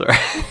interrupted. Sorry.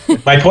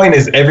 My point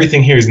is,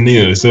 everything here is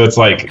new, so it's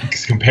like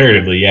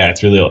comparatively, yeah,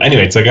 it's really old.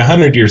 Anyway, it's like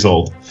 100 years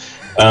old.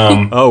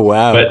 Oh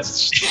wow! But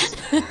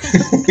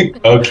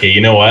okay, you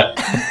know what?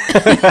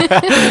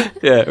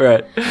 Yeah,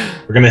 right.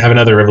 We're gonna have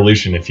another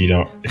revolution if you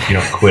don't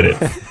quit it.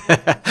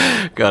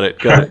 Got it.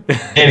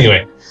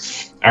 Anyway,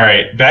 all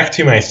right. Back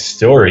to my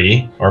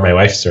story, or my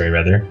wife's story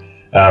rather.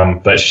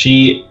 But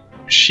she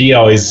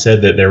always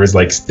said that there was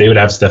like they would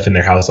have stuff in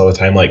their house all the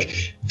time.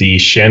 Like the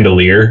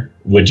chandelier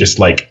would just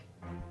like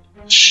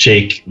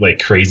shake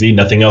like crazy.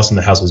 Nothing else in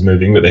the house was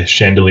moving, but the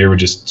chandelier would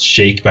just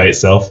shake by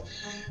itself.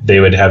 They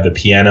would have the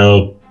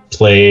piano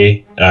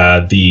play.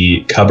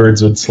 The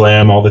cupboards would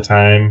slam all the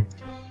time.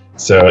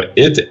 So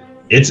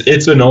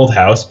it's an old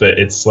house, but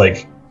it's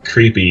like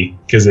creepy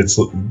because it's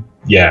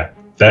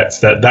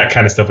that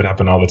kind of stuff would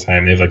happen all the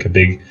time. They have like a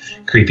big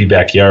creepy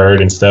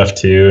backyard and stuff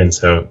too, and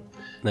so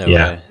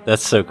way.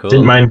 That's so cool.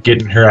 Didn't mind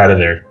getting her out of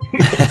there.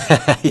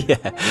 Yeah,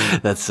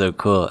 that's so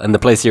cool. And the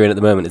place you're in at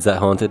the moment, is that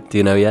haunted? Do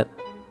you know yet?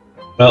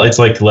 Well, it's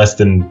like less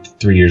than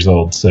 3 years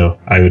old, so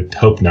I would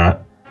hope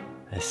not.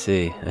 I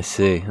see.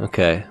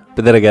 Okay.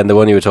 But then again, the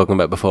one you were talking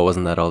about before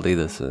wasn't that old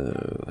either, so,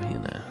 you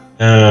know.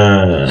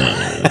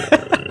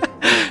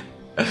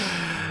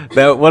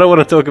 Now, what I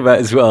want to talk about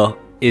as well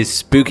is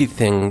spooky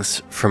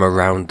things from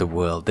around the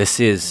world. This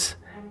is,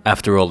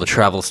 after all, the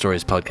Travel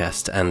Stories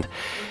podcast, and,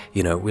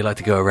 you know, we like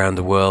to go around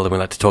the world and we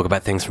like to talk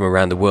about things from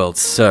around the world.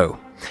 So,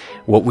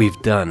 what we've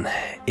done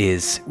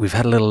is we've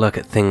had a little look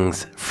at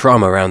things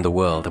from around the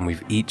world, and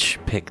we've each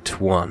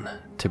picked one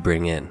to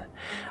bring in.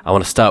 I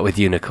want to start with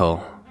you,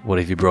 Nicole. What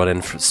have you brought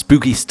in for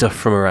spooky stuff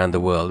from around the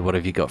world? What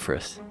have you got for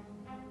us?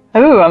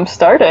 Ooh, I'm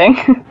starting.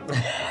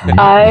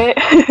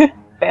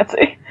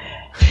 Fancy.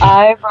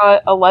 I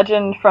brought a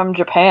legend from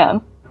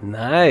Japan.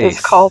 Nice.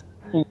 It's called,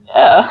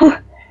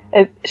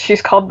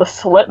 she's called the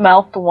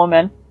Slit-Mouthed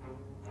Woman.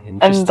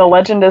 And the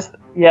legend is,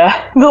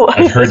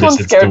 I've heard this,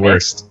 it's the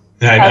worst.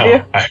 I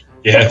know. Have you?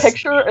 Yes. The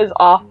picture is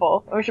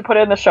awful. We should put it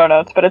in the show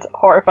notes, but it's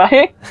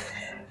horrifying.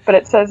 But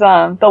it says,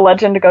 the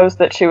legend goes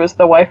that she was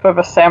the wife of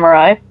a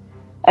samurai,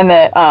 and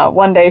that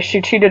one day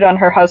she cheated on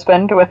her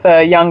husband with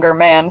a younger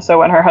man, so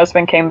when her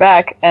husband came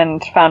back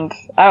and found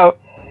out,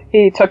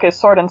 he took his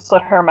sword and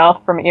slit her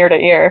mouth from ear to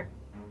ear,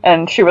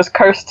 and she was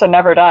cursed to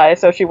never die,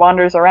 so she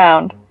wanders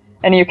around,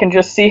 and you can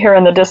just see her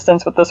in the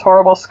distance with this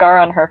horrible scar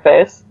on her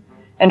face,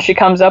 and she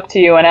comes up to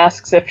you and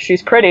asks if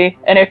she's pretty,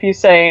 and if you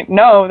say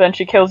no, then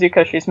she kills you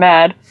because she's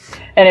mad,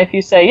 and if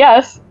you say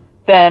yes,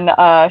 then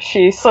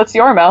she slits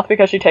your mouth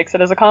because she takes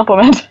it as a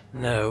compliment.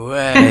 No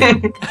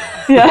way.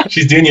 Yeah.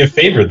 She's doing you a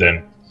favor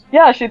then.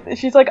 Yeah,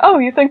 she's like, oh,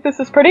 you think this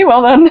is pretty?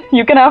 Well, then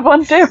you can have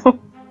one too.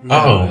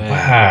 No way.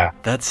 Wow.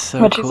 That's so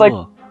But cool. she's like,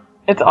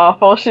 it's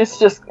awful. She's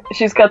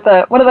got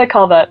the, what do they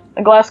call that?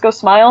 A Glasgow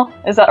smile?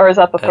 Is that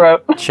the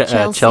throat?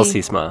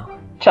 Chelsea smile.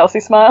 Chelsea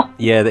smile?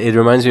 Yeah, it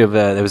reminds me of,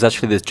 there was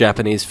actually this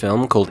Japanese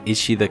film called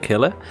Ichi the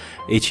Killer.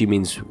 Ichi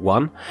means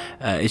one.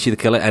 Ichi the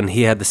Killer, and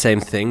he had the same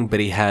thing,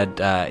 but he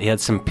had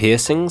some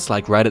piercings,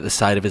 like right at the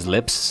side of his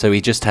lips, so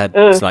he just had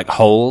like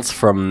holes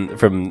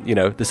from you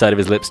know, the side of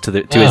his lips to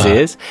his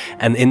ears,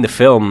 and in the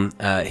film,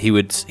 he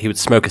would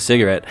smoke a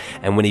cigarette,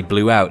 and when he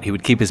blew out, he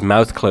would keep his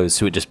mouth closed,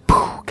 so it just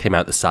came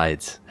out the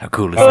sides. How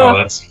cool is that? Oh,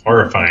 that's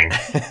horrifying.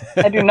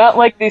 I do not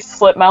like these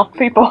slit-mouthed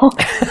people.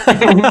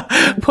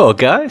 Poor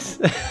guys.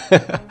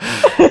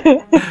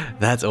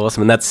 That's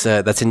awesome, and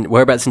that's in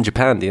whereabouts in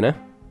Japan? Do you know?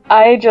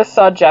 I just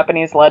saw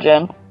Japanese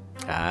legend.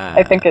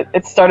 I think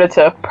it started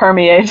to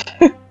permeate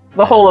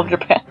the whole of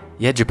Japan.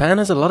 Yeah, Japan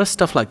has a lot of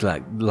stuff like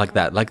that. Like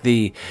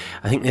I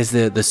think there's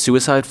the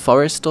suicide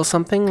forest or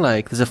something.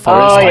 Like there's a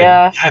forest. Oh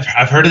yeah.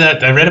 I've heard of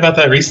that. I read about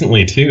that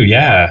recently too.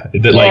 Yeah,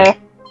 that like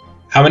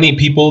how many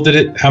people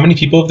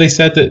have they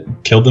said that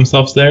killed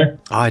themselves there?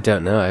 Oh, I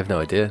don't know. I have no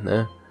idea.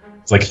 No,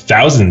 It's like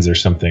thousands or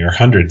something, or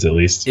hundreds at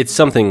least. it's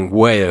something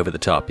way over the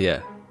top.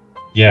 Yeah.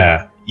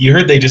 Yeah, you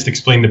heard they just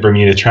explained the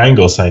Bermuda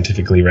Triangle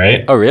scientifically,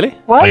 right? Oh, really?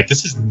 What? Like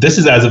this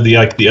is as of the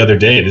other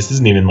day. This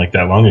isn't even like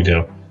that long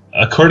ago.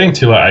 According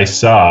to what I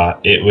saw,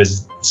 it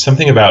was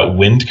something about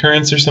wind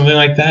currents or something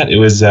like that. It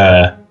was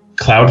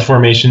cloud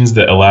formations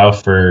that allow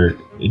for.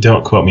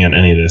 Don't quote me on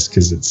any of this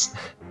because it's.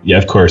 Yeah,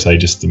 of course. I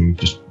just am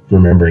just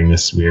remembering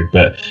this weird,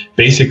 but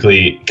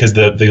basically, because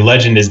the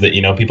legend is that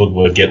people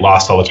would get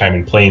lost all the time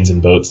in planes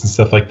and boats and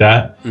stuff like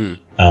that.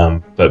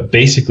 But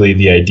basically,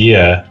 the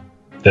idea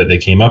that they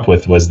came up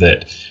with was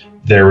that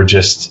there were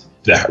just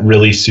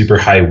really super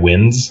high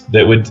winds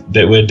that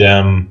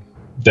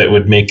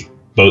would make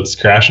boats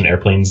crash and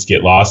airplanes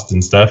get lost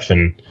and stuff,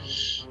 and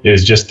it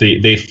was just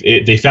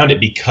they found it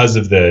because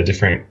of the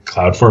different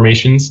cloud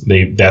formations.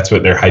 That's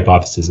what their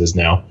hypothesis is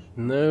now.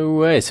 No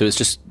way. So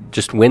it's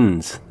just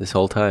winds this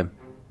whole time.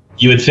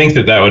 You would think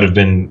that would have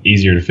been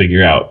easier to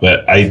figure out,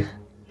 but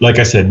like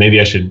I said,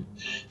 maybe I should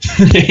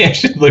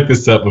look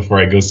this up before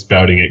I go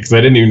spouting it because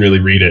I didn't even really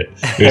read it.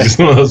 It was just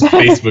one of those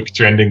Facebook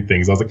trending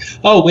things. I was like,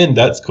 oh, wind,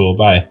 that's cool.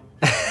 Bye.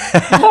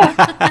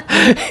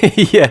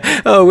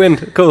 Yeah. Oh,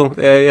 wind. Cool.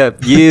 Yeah.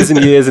 Years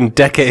and years and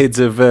decades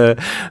of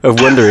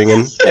wondering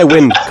and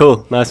wind.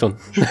 Cool. Nice one.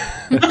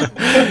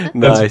 That's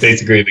Nice.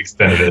 basically the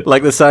extent of it.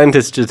 Like the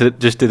scientists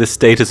just did a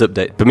status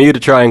update. Bermuda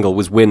Triangle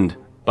was wind.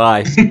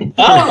 Bye.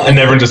 And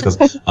everyone just goes,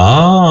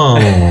 oh.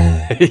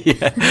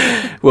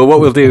 Yeah. Well, what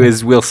we'll do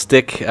is we'll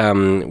stick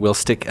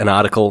an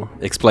article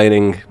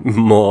explaining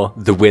more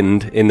the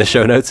wind in the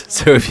show notes.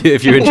 So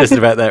if you're interested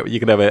about that,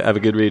 you can have a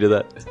good read of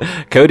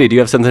that. Cody, do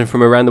you have something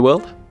from around the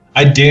world?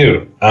 I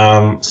do.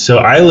 So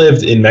I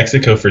lived in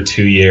Mexico for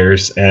 2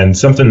 years, and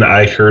something that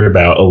I heard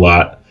about a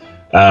lot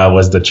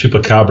was the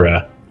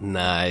chupacabra,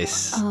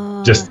 Nice.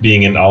 just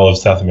being in all of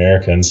South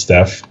America and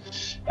stuff.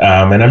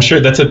 And I'm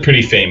sure that's a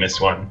pretty famous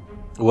one.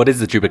 What is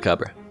the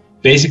chupacabra?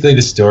 Basically,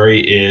 the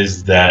story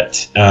is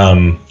that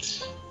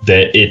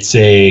that it's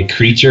a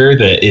creature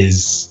that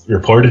is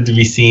reported to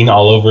be seen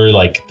all over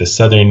like the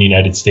southern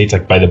United States,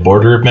 like by the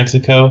border of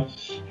Mexico,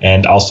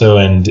 and also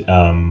in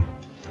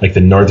like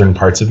the northern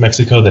parts of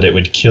Mexico. That it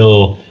would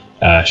kill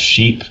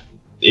sheep.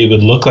 It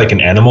would look like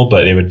an animal,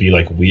 but it would be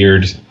like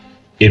weird.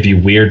 It'd be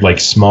weird, like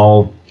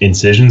small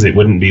incisions. It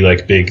wouldn't be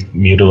like big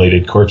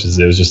mutilated corpses.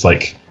 It was just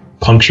like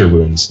puncture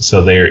wounds.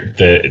 So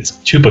it's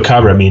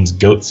chupacabra means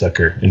goat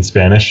sucker in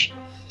Spanish.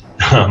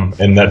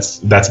 And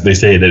that's what they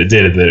say that it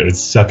did, that it would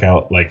suck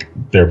out like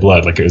their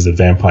blood, like it was a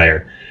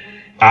vampire.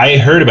 I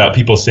heard about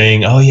people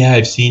saying, oh yeah,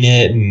 I've seen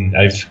it, and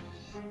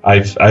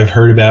I've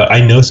heard about,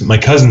 I know my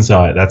cousin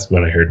saw it. That's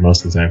what I heard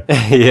most of the time.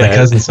 Yeah. My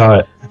cousin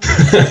saw it.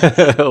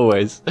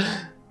 Always.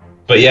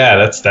 But yeah,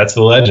 that's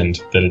the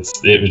legend, that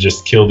it would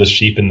just kill the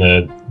sheep and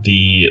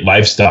the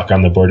livestock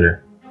on the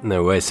border.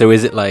 No way. So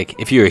is it like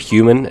if you're a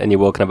human and you're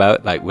walking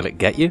about, like will it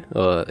get you,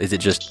 or is it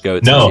just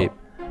goats and sheep?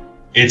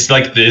 It's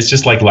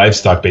just like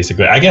livestock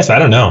basically. I guess I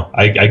don't know.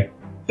 I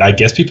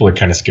guess people are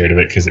kind of scared of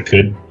it because it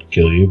could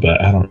kill you, but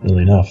I don't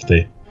really know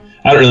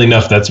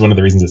if that's one of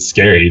the reasons it's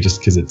scary, just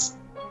because it's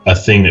a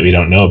thing that we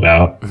don't know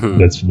about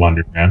that's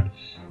wandering around.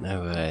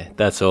 No way.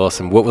 That's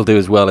awesome. What we'll do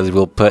as well is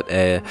we'll put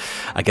I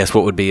guess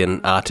what would be an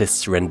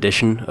artist's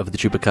rendition of the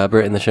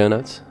chupacabra in the show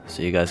notes,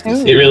 so you guys can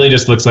see. It really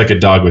just looks like a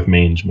dog with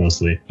mange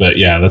mostly, but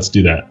yeah, let's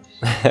do that.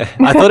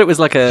 I thought it was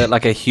like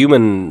a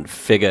human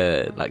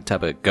figure, like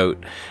type of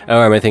goat.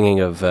 Or am I thinking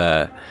of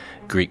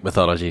Greek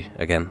mythology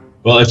again?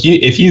 Well,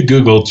 if you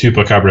Google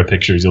chupacabra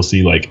pictures, you'll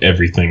see like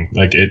everything.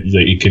 Like it,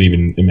 that you could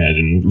even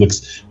imagine. A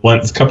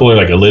couple are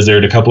like a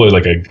lizard, a couple are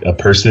like a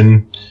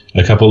person,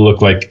 a couple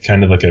look like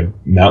kind of like a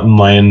mountain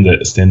lion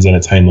that stands on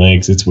its hind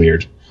legs. It's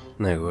weird.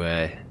 No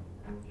way.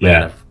 Yeah.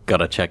 Man, I've got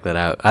to check that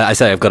out. I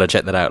say I've got to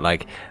check that out.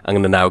 Like I'm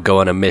going to now go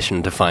on a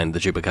mission to find the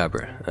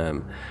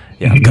chupacabra.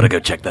 Yeah, I've got to go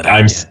check that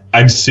out.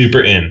 I'm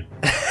super in.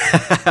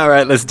 All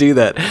right, let's do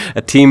that.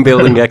 A team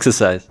building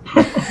exercise.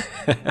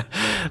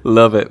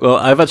 Love it. Well,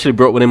 I've actually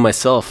brought one in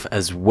myself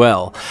as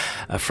well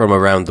from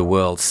around the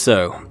world.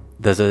 So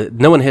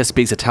no one here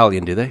speaks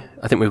Italian, do they?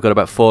 I think we've got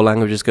about 4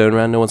 languages going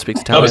around. No one speaks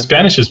Italian. Oh,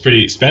 Spanish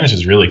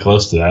is really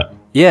close to that.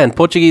 Yeah, and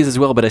Portuguese as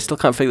well, but I still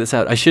can't figure this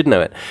out. I should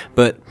know it.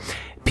 But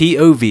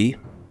Poveglia.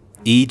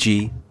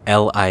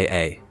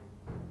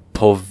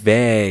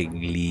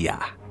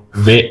 Poveglia.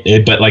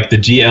 But like the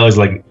GL is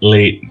like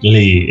li.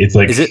 It's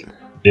like, is it?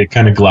 It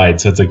kind of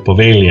glides, so it's like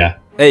Poveglia.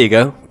 There you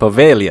go.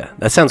 Poveglia.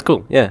 That sounds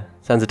cool. Yeah,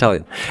 sounds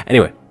Italian.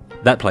 Anyway,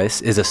 that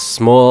place is a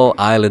small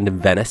island in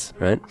Venice,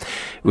 right?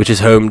 Which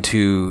is home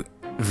to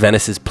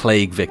Venice's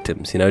plague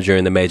victims,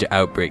 during the major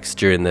outbreaks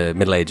during the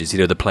Middle Ages,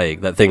 the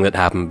plague, that thing that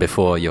happened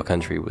before your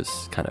country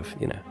was kind of,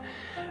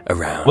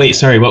 around. Wait,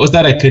 sorry, what was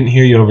that? I couldn't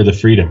hear you over the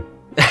freedom.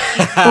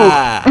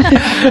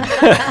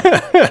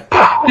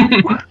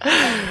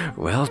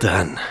 Well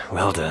done.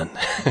 Well done.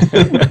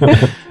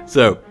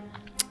 So,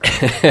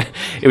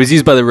 it was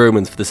used by the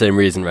Romans for the same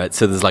reason, right?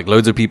 So there's like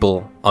loads of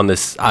people on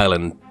this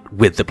island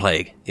with the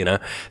plague, you know?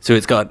 So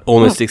it's got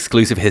almost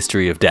exclusive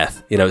history of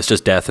death. You know, it's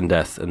just death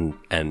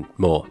and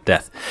more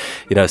death.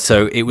 You know,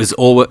 so it was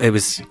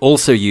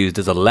also used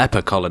as a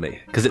leper colony.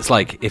 Because it's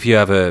like, if you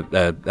have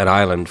an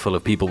island full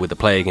of people with the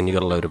plague and you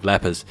got a load of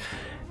lepers,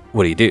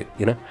 what do?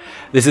 You know?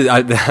 This is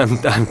I'm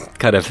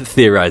kind of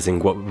theorizing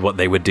what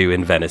they would do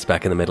in Venice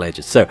back in the Middle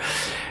Ages. So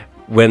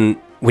when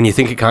you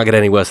think it can't get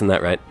any worse than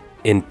that, right?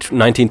 In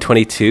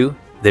 1922,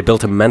 they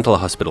built a mental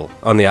hospital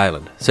on the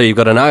island. So you've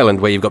got an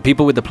island where you've got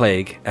people with the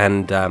plague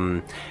and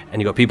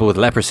you've got people with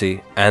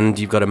leprosy, and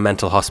you've got a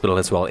mental hospital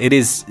as well.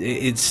 This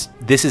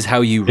is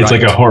how you write it's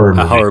like a horror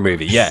movie. A horror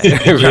movie, yeah.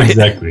 Right.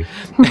 Exactly.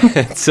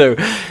 So,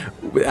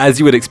 as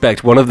you would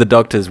expect, one of the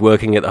doctors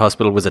working at the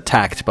hospital was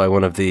attacked by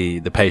one of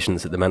the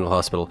patients at the mental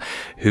hospital,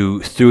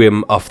 who threw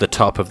him off the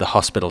top of the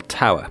hospital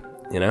tower,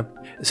 you know?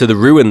 So the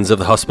ruins of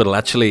the hospital,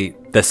 actually,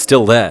 they're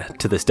still there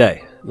to this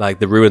day. Like,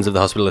 the ruins of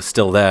the hospital are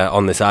still there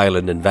on this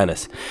island in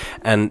Venice.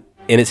 And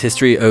in its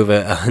history,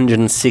 over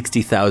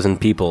 160,000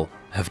 people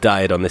have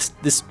died on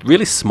this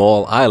really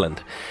small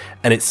island.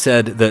 And it's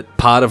said that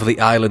part of the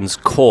island's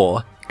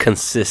core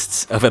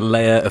consists of a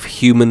layer of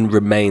human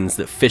remains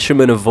that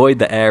fishermen avoid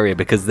the area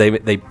because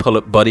they pull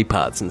up body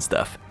parts and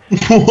stuff.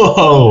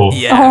 Whoa!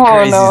 Yeah, how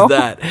crazy no. is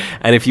that?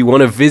 And if you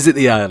want to visit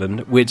the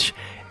island, which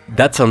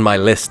that's on my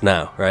list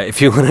now, right?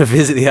 If you want to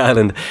visit the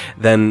island,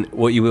 then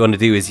what you want to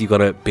do is you got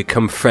to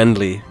become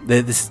friendly.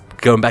 This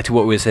going back to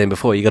what we were saying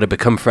before, you got to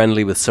become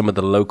friendly with some of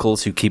the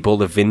locals who keep all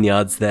the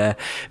vineyards there,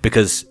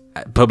 because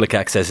public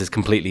access is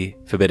completely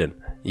forbidden.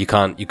 You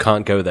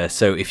can't go there.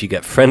 So if you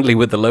get friendly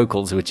with the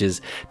locals, which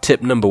is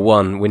tip number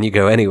 1 when you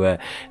go anywhere,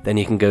 then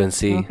you can go and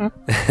see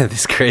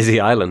this crazy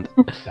island.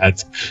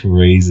 That's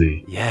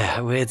crazy. Yeah,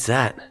 how weird's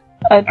that?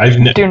 I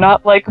do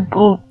not like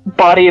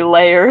body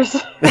layers.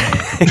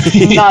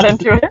 Not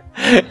into it.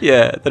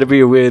 Yeah, that'd be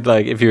a weird,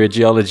 like, if you're a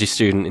geology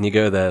student and you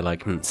go there,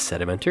 like,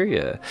 sedimentary?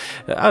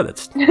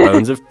 That's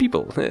bones of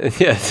people.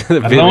 Yeah. I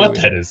don't know what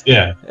that is,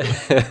 yeah.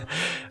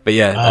 But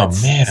yeah, man.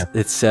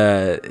 it's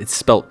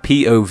spelled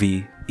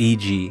Poveglia.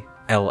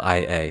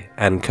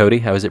 And Cody,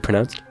 how is it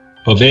pronounced?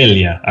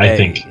 Poveglia, I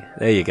think.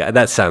 There you go.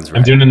 That sounds right.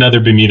 I'm doing another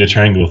Bermuda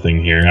Triangle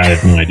thing here. I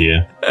have no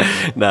idea.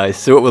 Nice.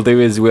 So what we'll do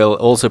is we'll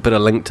also put a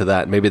link to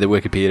that, maybe the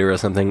Wikipedia or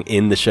something,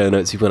 in the show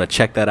notes if you want to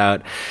check that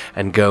out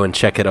and go and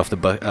check it off the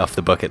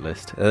bucket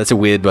list. That's a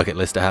weird bucket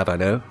list to have, I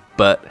know.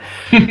 But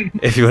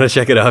if you want to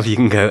check it off, you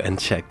can go and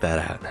check that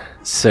out.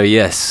 So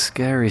yes,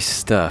 scary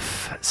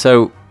stuff.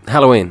 So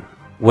Halloween,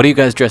 what are you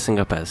guys dressing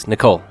up as?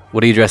 Nicole,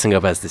 what are you dressing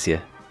up as this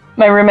year?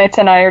 My roommates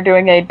and I are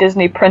doing a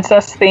Disney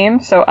princess theme,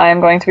 so I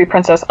am going to be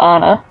Princess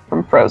Anna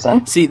from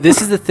Frozen. See,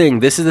 this is the thing.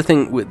 This is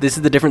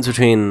the difference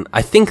between,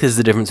 I think this is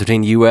the difference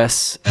between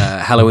US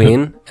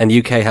Halloween and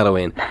UK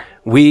Halloween.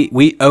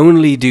 We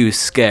only do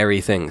scary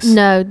things.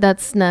 No,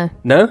 that's no.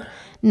 No?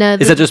 No.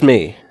 Is that just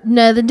me?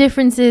 No, the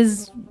difference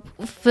is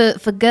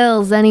for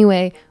girls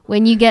anyway.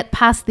 When you get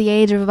past the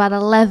age of about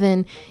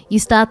 11, you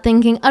start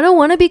thinking, I don't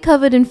want to be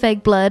covered in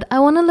fake blood. I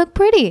want to look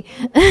pretty.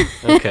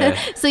 Okay.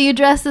 So you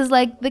dress as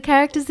like the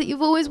characters that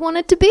you've always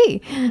wanted to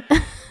be.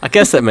 I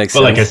guess that makes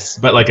sense.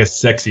 But like a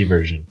sexy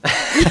version.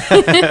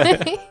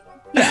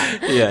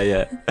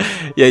 Yeah.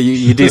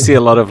 You do see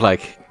a lot of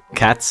like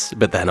cats,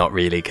 but they're not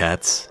really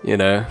cats, you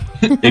know.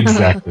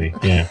 Exactly.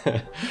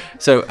 Yeah.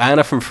 So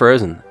Anna from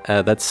Frozen,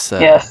 that's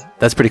Yes.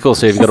 that's pretty cool.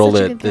 So you've got all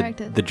Such a good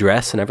character. the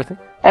dress and everything.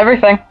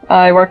 Everything.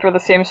 I worked with a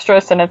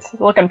seamstress, and it's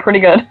looking pretty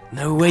good.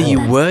 No way, you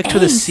worked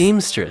with a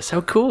seamstress. How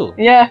cool.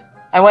 Yeah,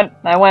 I went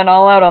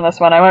all out on this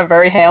one. I went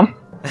very ham.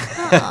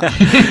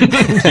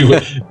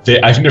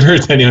 I've never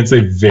heard anyone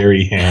say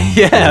very ham.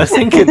 Yeah, I was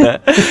thinking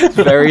that.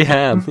 Very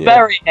ham. Yeah.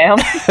 Very ham.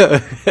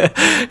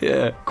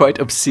 Yeah,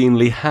 quite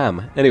obscenely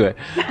ham. Anyway.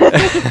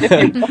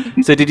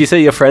 So did you say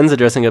your friends are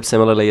dressing up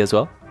similarly as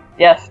well?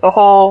 Yes, my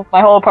whole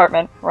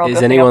apartment. We're all Is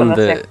dressing anyone up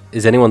in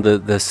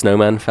this the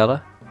snowman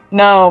fella?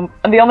 No,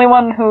 the only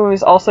one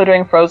who's also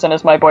doing Frozen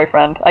is my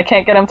boyfriend. I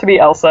can't get him to be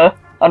Elsa,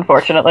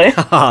 unfortunately.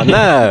 Oh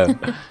no.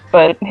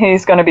 But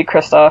he's going to be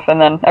Kristoff, and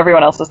then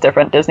everyone else is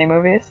different Disney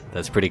movies.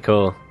 That's pretty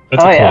cool.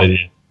 That's a cool yeah.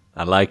 idea.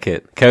 I like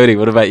it. Cody,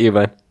 what about you,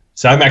 man?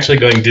 So I'm actually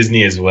going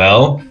Disney as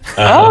well.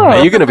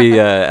 Are you going to be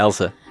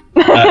Elsa?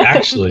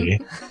 Actually,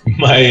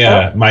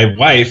 my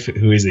wife,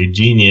 who is a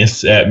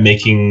genius at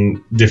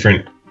making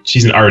different,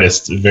 she's an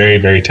artist, a very,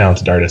 very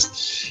talented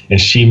artist, and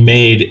she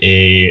made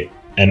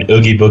an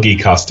Oogie Boogie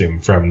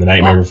costume from The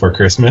Nightmare Before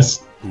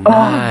Christmas.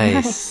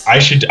 Nice.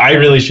 I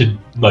really should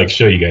like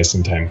show you guys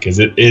sometime, because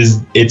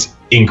it's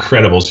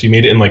incredible. She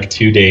made it in like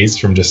 2 days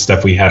from just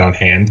stuff we had on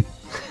hand,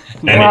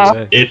 and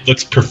Wow. it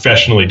looks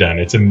professionally done.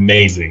 It's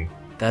amazing.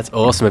 That's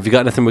awesome. Have you got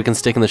anything we can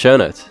stick in the show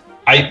notes?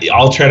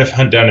 I'll try to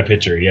hunt down a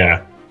picture.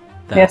 Yeah.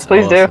 That's Yes,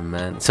 please do. awesome,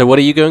 man. So what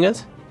are you going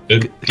as?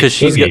 Because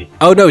she's Oogie.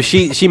 oh no,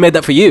 she made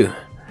that for you.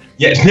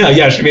 Yeah,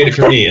 she made it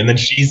for me, and then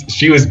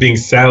she was being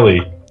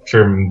Sally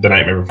from The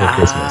Nightmare Before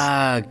Christmas.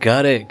 Ah,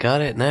 got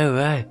it. No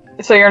way.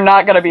 So you're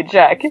not gonna be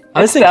Jack.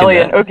 I was It's thinking Sally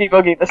that. and Oogie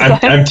Boogie this time.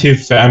 I'm too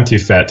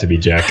fat to be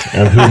Jack.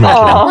 Who am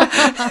I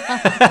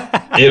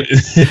kidding?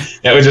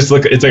 It would just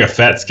look. It's like a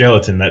fat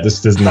skeleton. That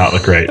just does not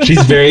look right.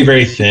 She's very,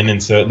 very thin,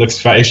 and so it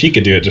looks fine. If she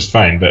could do it just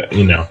fine, but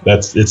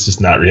it's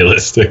just not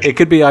realistic. It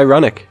could be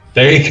ironic.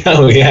 There you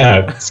go.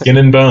 Yeah, skin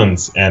and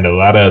bones, and a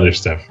lot of other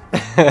stuff.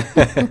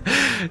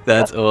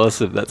 That's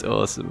awesome. That's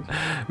awesome,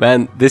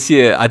 man. This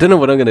year, I don't know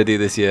what I'm gonna do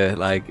this year.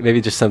 Like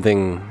maybe just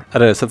something. I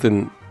don't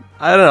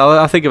know.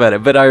 I'll think about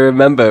it. But I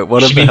remember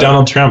one Should of be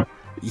Donald Trump.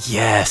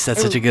 Yes,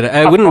 that's such a good.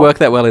 It wouldn't work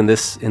that well in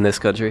this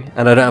country,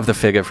 and I don't have the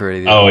figure for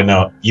it either. Oh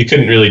no, you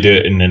couldn't really do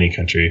it in any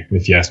country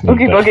if you ask me.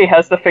 Oogie Boogie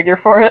has the figure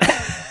for it.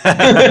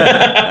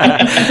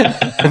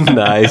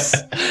 Nice.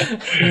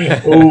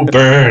 Oh,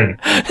 burn.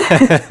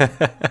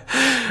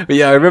 But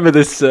yeah, I remember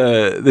this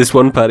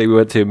one party we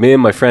went to, me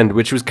and my friend,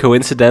 which was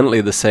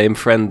coincidentally the same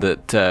friend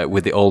that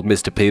with the old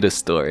Mr. Peters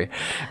story,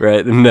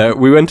 right? And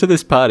we went to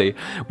this party.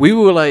 We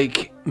were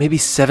like maybe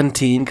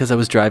 17 because I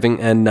was driving,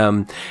 and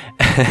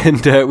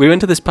we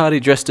went to this party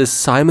dressed as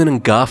Simon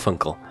and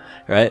Garfunkel.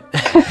 Right?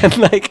 And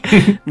like,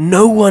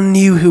 no one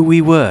knew who we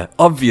were,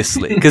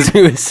 obviously, because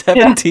we were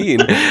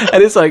 17.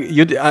 And it's like,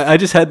 I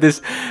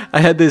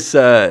had this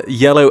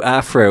yellow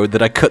afro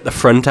that I cut the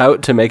front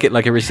out to make it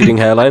like a receding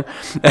hairline.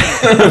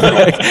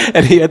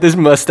 And he had this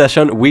mustache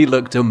on. We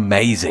looked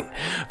amazing,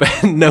 but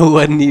no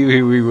one knew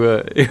who we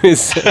were. It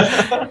was,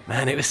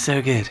 man, it was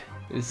so good.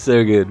 It was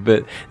so good.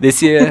 But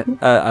this year,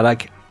 I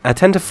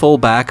tend to fall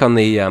back on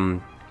the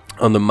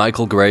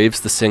Michael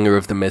Graves, the singer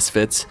of the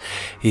Misfits.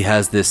 He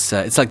has this,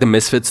 it's like the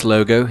Misfits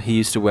logo. He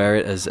used to wear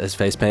it as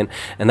face paint.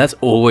 And that's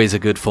always a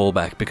good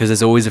fallback because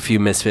there's always a few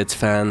Misfits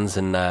fans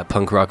and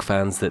punk rock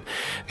fans that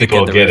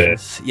People the get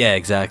reference. Yeah,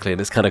 exactly.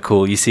 And it's kind of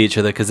cool. You see each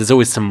other because there's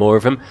always some more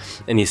of them.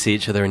 And you see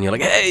each other and you're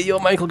like, hey,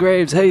 you're Michael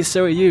Graves. Hey,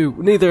 so are you.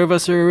 Neither of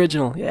us are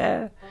original.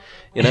 Yeah.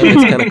 You know,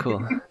 it's kind of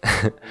cool.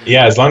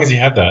 Yeah, as long as you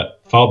have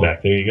that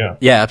fallback, there you go.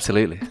 Yeah,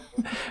 absolutely.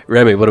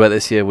 Remy, what about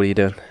this year? What are you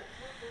doing?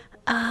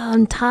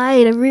 I'm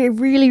tired. I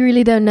really,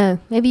 really don't know.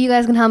 Maybe you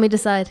guys can help me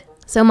decide.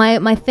 So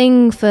my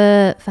thing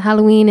for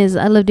Halloween is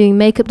I love doing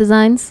makeup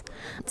designs.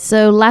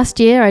 So last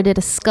year I did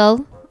a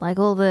skull, like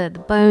all the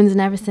bones and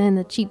everything,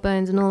 the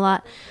cheekbones and all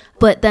that.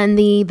 But then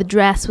the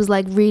dress was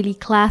like really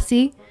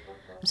classy.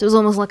 So it was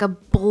almost like a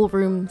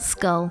ballroom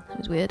skull. It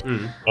was weird.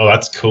 Oh,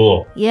 that's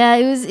cool. Yeah,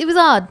 it was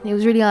odd. It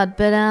was really odd.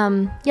 But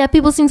yeah,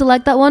 people seem to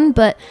like that one.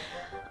 But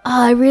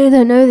I really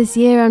don't know this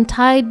year. I'm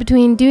tied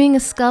between doing a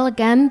skull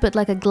again, but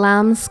like a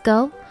glam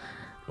skull.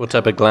 What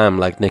type of glam?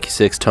 Like Nikki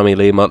Sixx, Tommy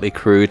Lee, Motley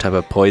Crue type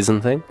of Poison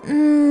thing?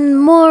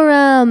 More,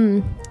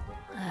 I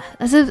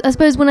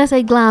suppose when I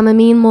say glam, I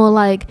mean more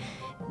like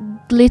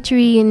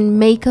glittery and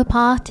makeup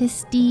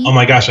artist-y. Oh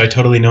my gosh, I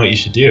totally know what you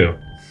should do.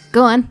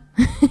 Go on.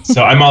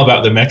 So I'm all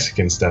about the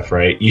Mexican stuff,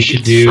 right? You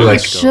should do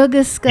like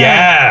sugar skull.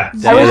 Yeah.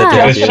 I was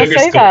Yeah, just gonna sugar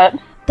say skull. that.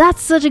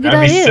 That's such a good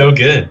That'd be idea. so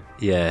good.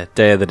 Yeah,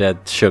 Day of the Dead,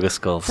 Sugar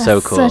Skull, That's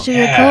so cool. such a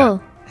good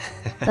call.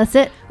 That's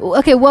it.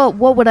 Okay, well,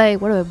 what would I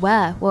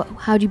wear?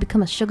 How do you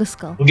become a sugar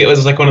skull? We'll get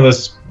like one of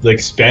those like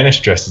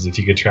Spanish dresses if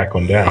you could track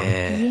one down.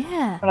 Yeah.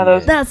 Yeah. One of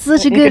those. That's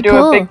such a You good could do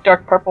call. a big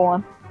dark purple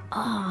one.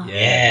 Oh,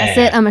 Yeah. that's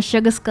it. I'm a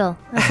sugar skull.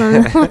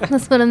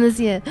 That's what I'm this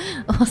year.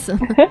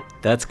 Awesome.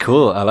 That's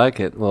cool. I like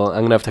it. Well,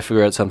 I'm gonna have to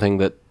figure out something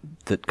that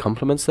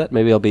complements that.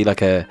 Maybe I'll be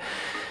like a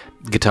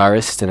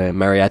guitarist in a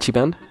mariachi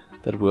band.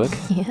 That'd work.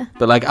 Yeah.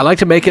 But like, I like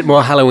to make it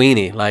more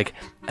Halloweeny, like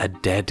a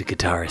dead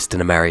guitarist in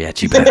a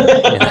mariachi band. You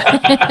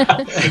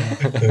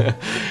know?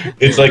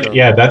 It's like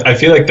I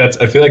feel like that's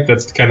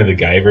kind of the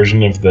guy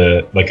version of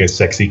the like a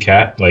sexy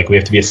cat. Like we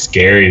have to be a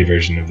scary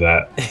version of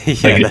that.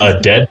 Yeah, Like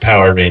a dead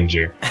Power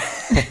Ranger.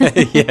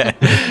 yeah,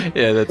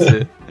 that's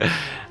it.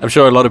 I'm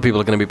sure a lot of people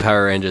are going to be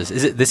Power Rangers.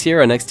 Is it this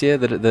year or next year?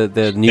 The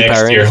new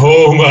Next Power year. Rangers?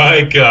 Oh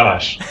my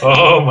gosh.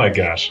 Oh my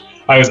gosh.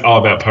 I was all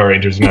about Power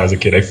Rangers when I was a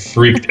kid. I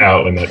freaked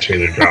out when that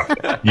trailer dropped.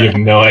 You have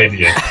no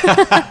idea.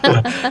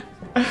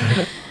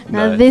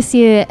 Now this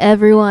year,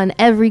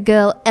 every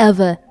girl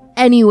ever,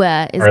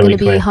 anywhere is Harley going to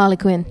be Quinn. Harley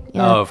Quinn.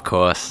 Yeah. Oh, of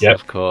course. Yep.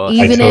 Of course.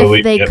 Even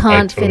if they I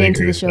can't fit totally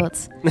into agree the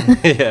with that.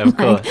 shorts. Yeah, of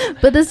course.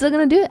 But they're still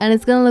going to do it, and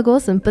it's going to look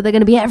awesome. But they're going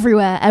to be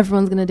everywhere.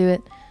 Everyone's going to do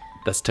it.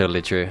 That's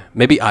totally true.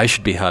 Maybe I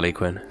should be Harley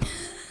Quinn.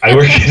 I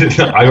work at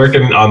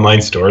an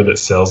online store that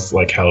sells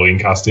like Halloween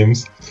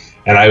costumes,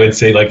 and I would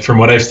say like from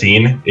what I've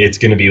seen, it's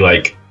gonna be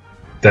like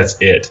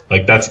that's it.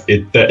 Like that's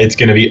it. It's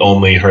gonna be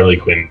only Harley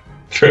Quinn.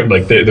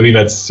 Like we've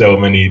had so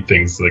many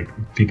things. Like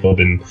people have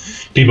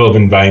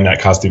been buying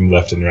that costume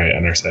left and right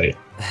on our site.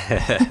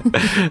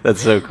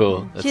 That's so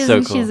cool. That's She's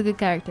so cool. a good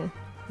character.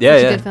 Yeah, Such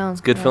a yeah. good film.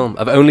 It's a good Yeah. film.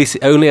 I've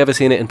only ever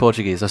seen it in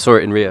Portuguese. I saw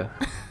it in Rio.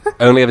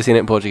 Only ever seen it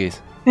in Portuguese.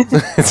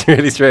 It's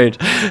really strange.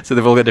 So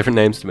they've all got different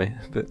names to me.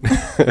 But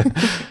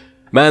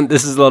man,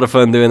 this is a lot of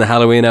fun doing the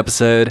Halloween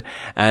episode.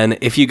 And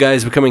if you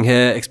guys were coming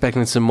here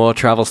expecting some more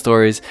travel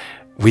stories,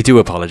 we do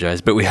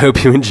apologize, but we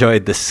hope you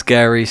enjoyed the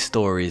Scary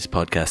Stories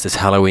podcast, this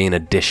Halloween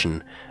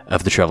edition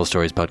of the Travel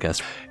Stories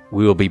podcast.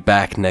 We will be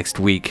back next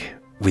week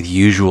with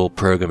usual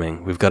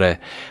programming. We've got a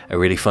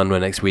really fun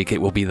one next week.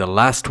 It will be the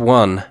last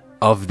one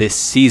of this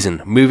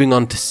season. Moving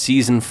on to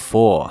season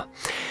 4.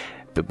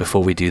 But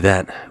before we do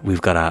that,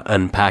 we've got our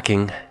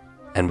unpacking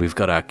and we've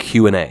got our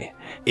Q&A.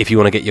 If you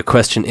want to get your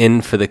question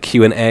in for the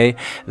Q&A,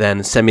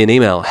 then send me an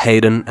email,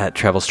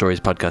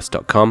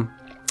 hayden@travelstoriespodcast.com.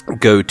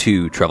 Go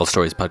to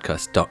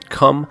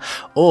travelstoriespodcast.com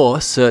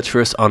or search for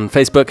us on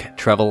Facebook,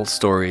 Travel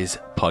Stories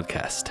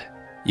Podcast.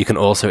 You can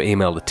also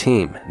email the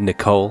team,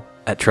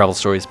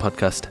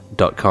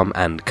 Nicole@travelstoriespodcast.com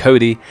and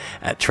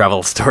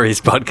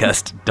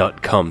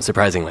Cody@travelstoriespodcast.com,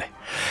 surprisingly.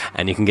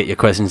 And you can get your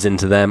questions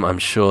into them. I'm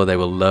sure they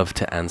will love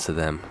to answer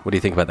them. What do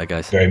you think about that,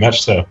 guys? Very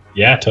much so.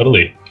 Yeah,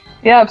 totally.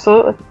 Yeah,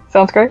 absolutely.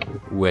 Sounds great.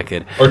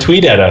 Wicked. Or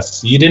tweet at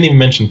us. You didn't even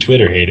mention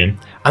Twitter, Hayden.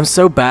 I'm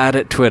so bad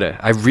at Twitter.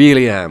 I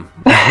really am.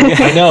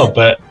 I know,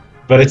 but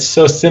it's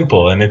so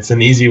simple, and it's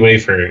an easy way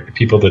for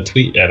people to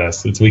tweet at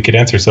us. We could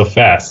answer so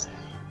fast.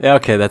 Yeah,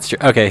 okay, that's true.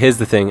 Okay, here's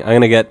the thing. I'm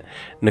going to get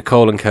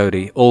Nicole and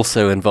Cody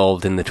also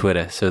involved in the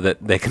Twitter so that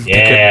they can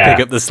pick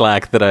up the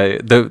slack that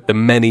the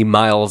many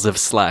miles of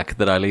slack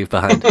that I leave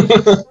behind.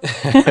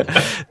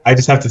 I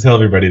just have to tell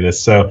everybody this.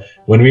 So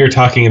when we were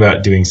talking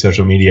about doing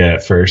social media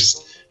at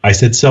first, I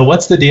said, so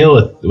what's the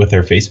deal with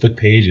our Facebook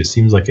page? It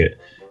seems like it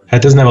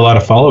doesn't have a lot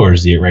of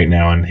followers yet right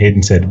now. And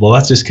Hayden said, well,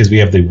 that's just because we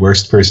have the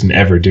worst person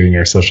ever doing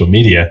our social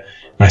media.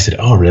 And I said,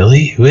 oh,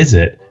 really? Who is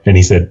it? And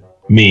he said,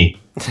 me.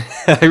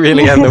 I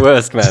really am the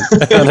worst, man.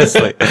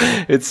 Honestly,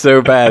 it's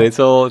so bad. It's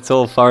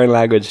all foreign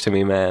language to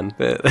me, man.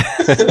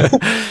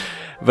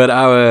 But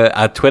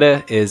our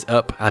Twitter is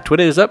up. Our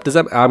Twitter is up.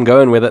 I'm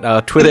going with it.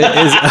 Our Twitter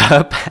is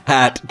up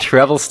at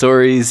Travel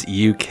Stories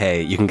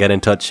UK. You can get in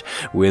touch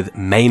with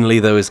mainly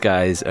those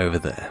guys over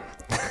there.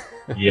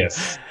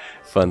 Yes.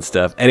 Fun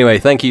stuff. Anyway,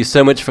 thank you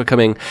so much for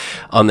coming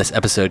on this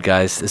episode,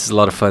 guys. This is a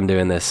lot of fun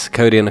doing this.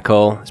 Cody and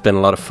Nicole, it's been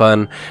a lot of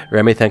fun.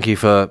 Remy, thank you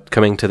for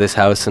coming to this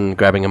house and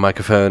grabbing a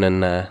microphone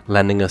and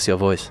lending us your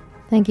voice.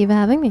 Thank you for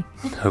having me.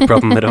 No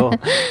problem at all.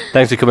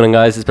 Thanks for coming in,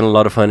 guys. It's been a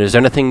lot of fun. Is there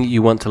anything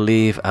you want to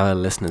leave our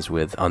listeners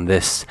with on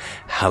this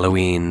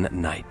Halloween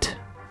night?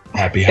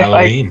 Happy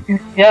Halloween.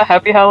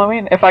 Happy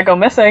Halloween. If I go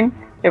missing,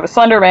 it was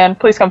Slenderman.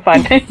 Please come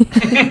find me.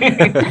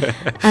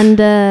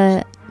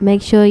 And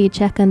make sure you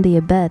check under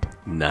your bed.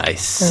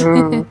 Nice.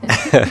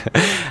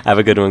 Have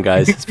a good one,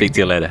 guys. Speak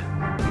to you later.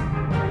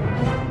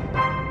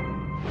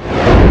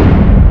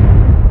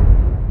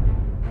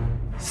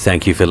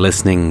 Thank you for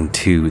listening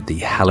to the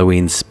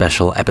Halloween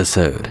special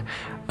episode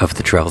of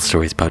the Travel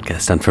Stories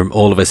Podcast. And from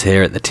all of us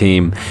here at the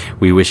team,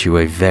 we wish you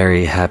a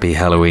very happy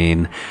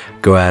Halloween.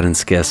 Go out and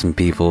scare some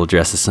people,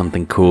 dress as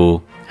something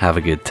cool, have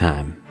a good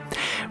time.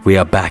 We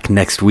are back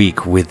next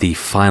week with the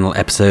final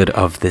episode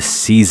of this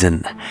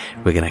season.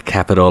 We're going to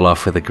cap it all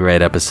off with a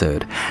great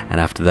episode.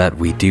 And after that,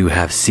 we do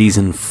have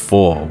season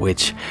 4,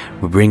 which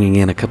we're bringing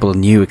in a couple of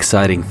new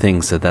exciting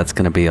things. So that's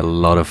going to be a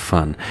lot of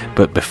fun.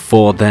 But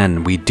before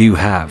then, we do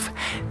have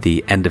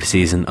the end of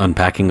season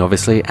unpacking,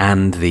 obviously,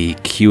 and the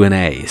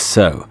Q&A.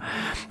 So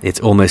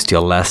it's almost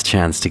your last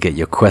chance to get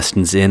your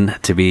questions in,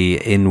 to be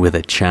in with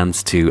a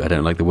chance to, I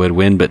don't like the word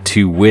win, but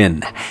to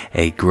win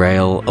a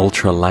Grail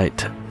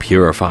Ultralight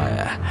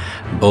Purifier.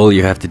 All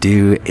you have to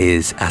do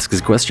is ask us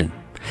a question.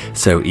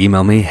 So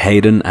email me,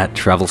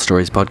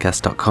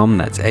 hayden@travelstoriespodcast.com.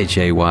 That's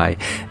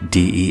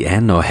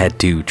HAYDEN, or head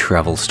to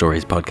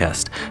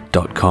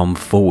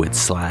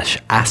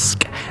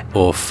travelstoriespodcast.com/ask,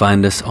 or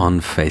find us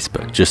on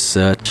Facebook. Just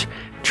search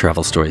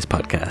Travel Stories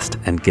Podcast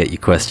and get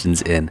your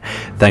questions in.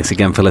 Thanks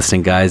again for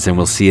listening, guys, and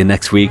we'll see you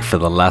next week for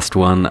the last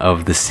one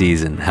of the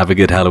season. Have a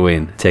good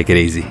Halloween. Take it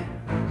easy.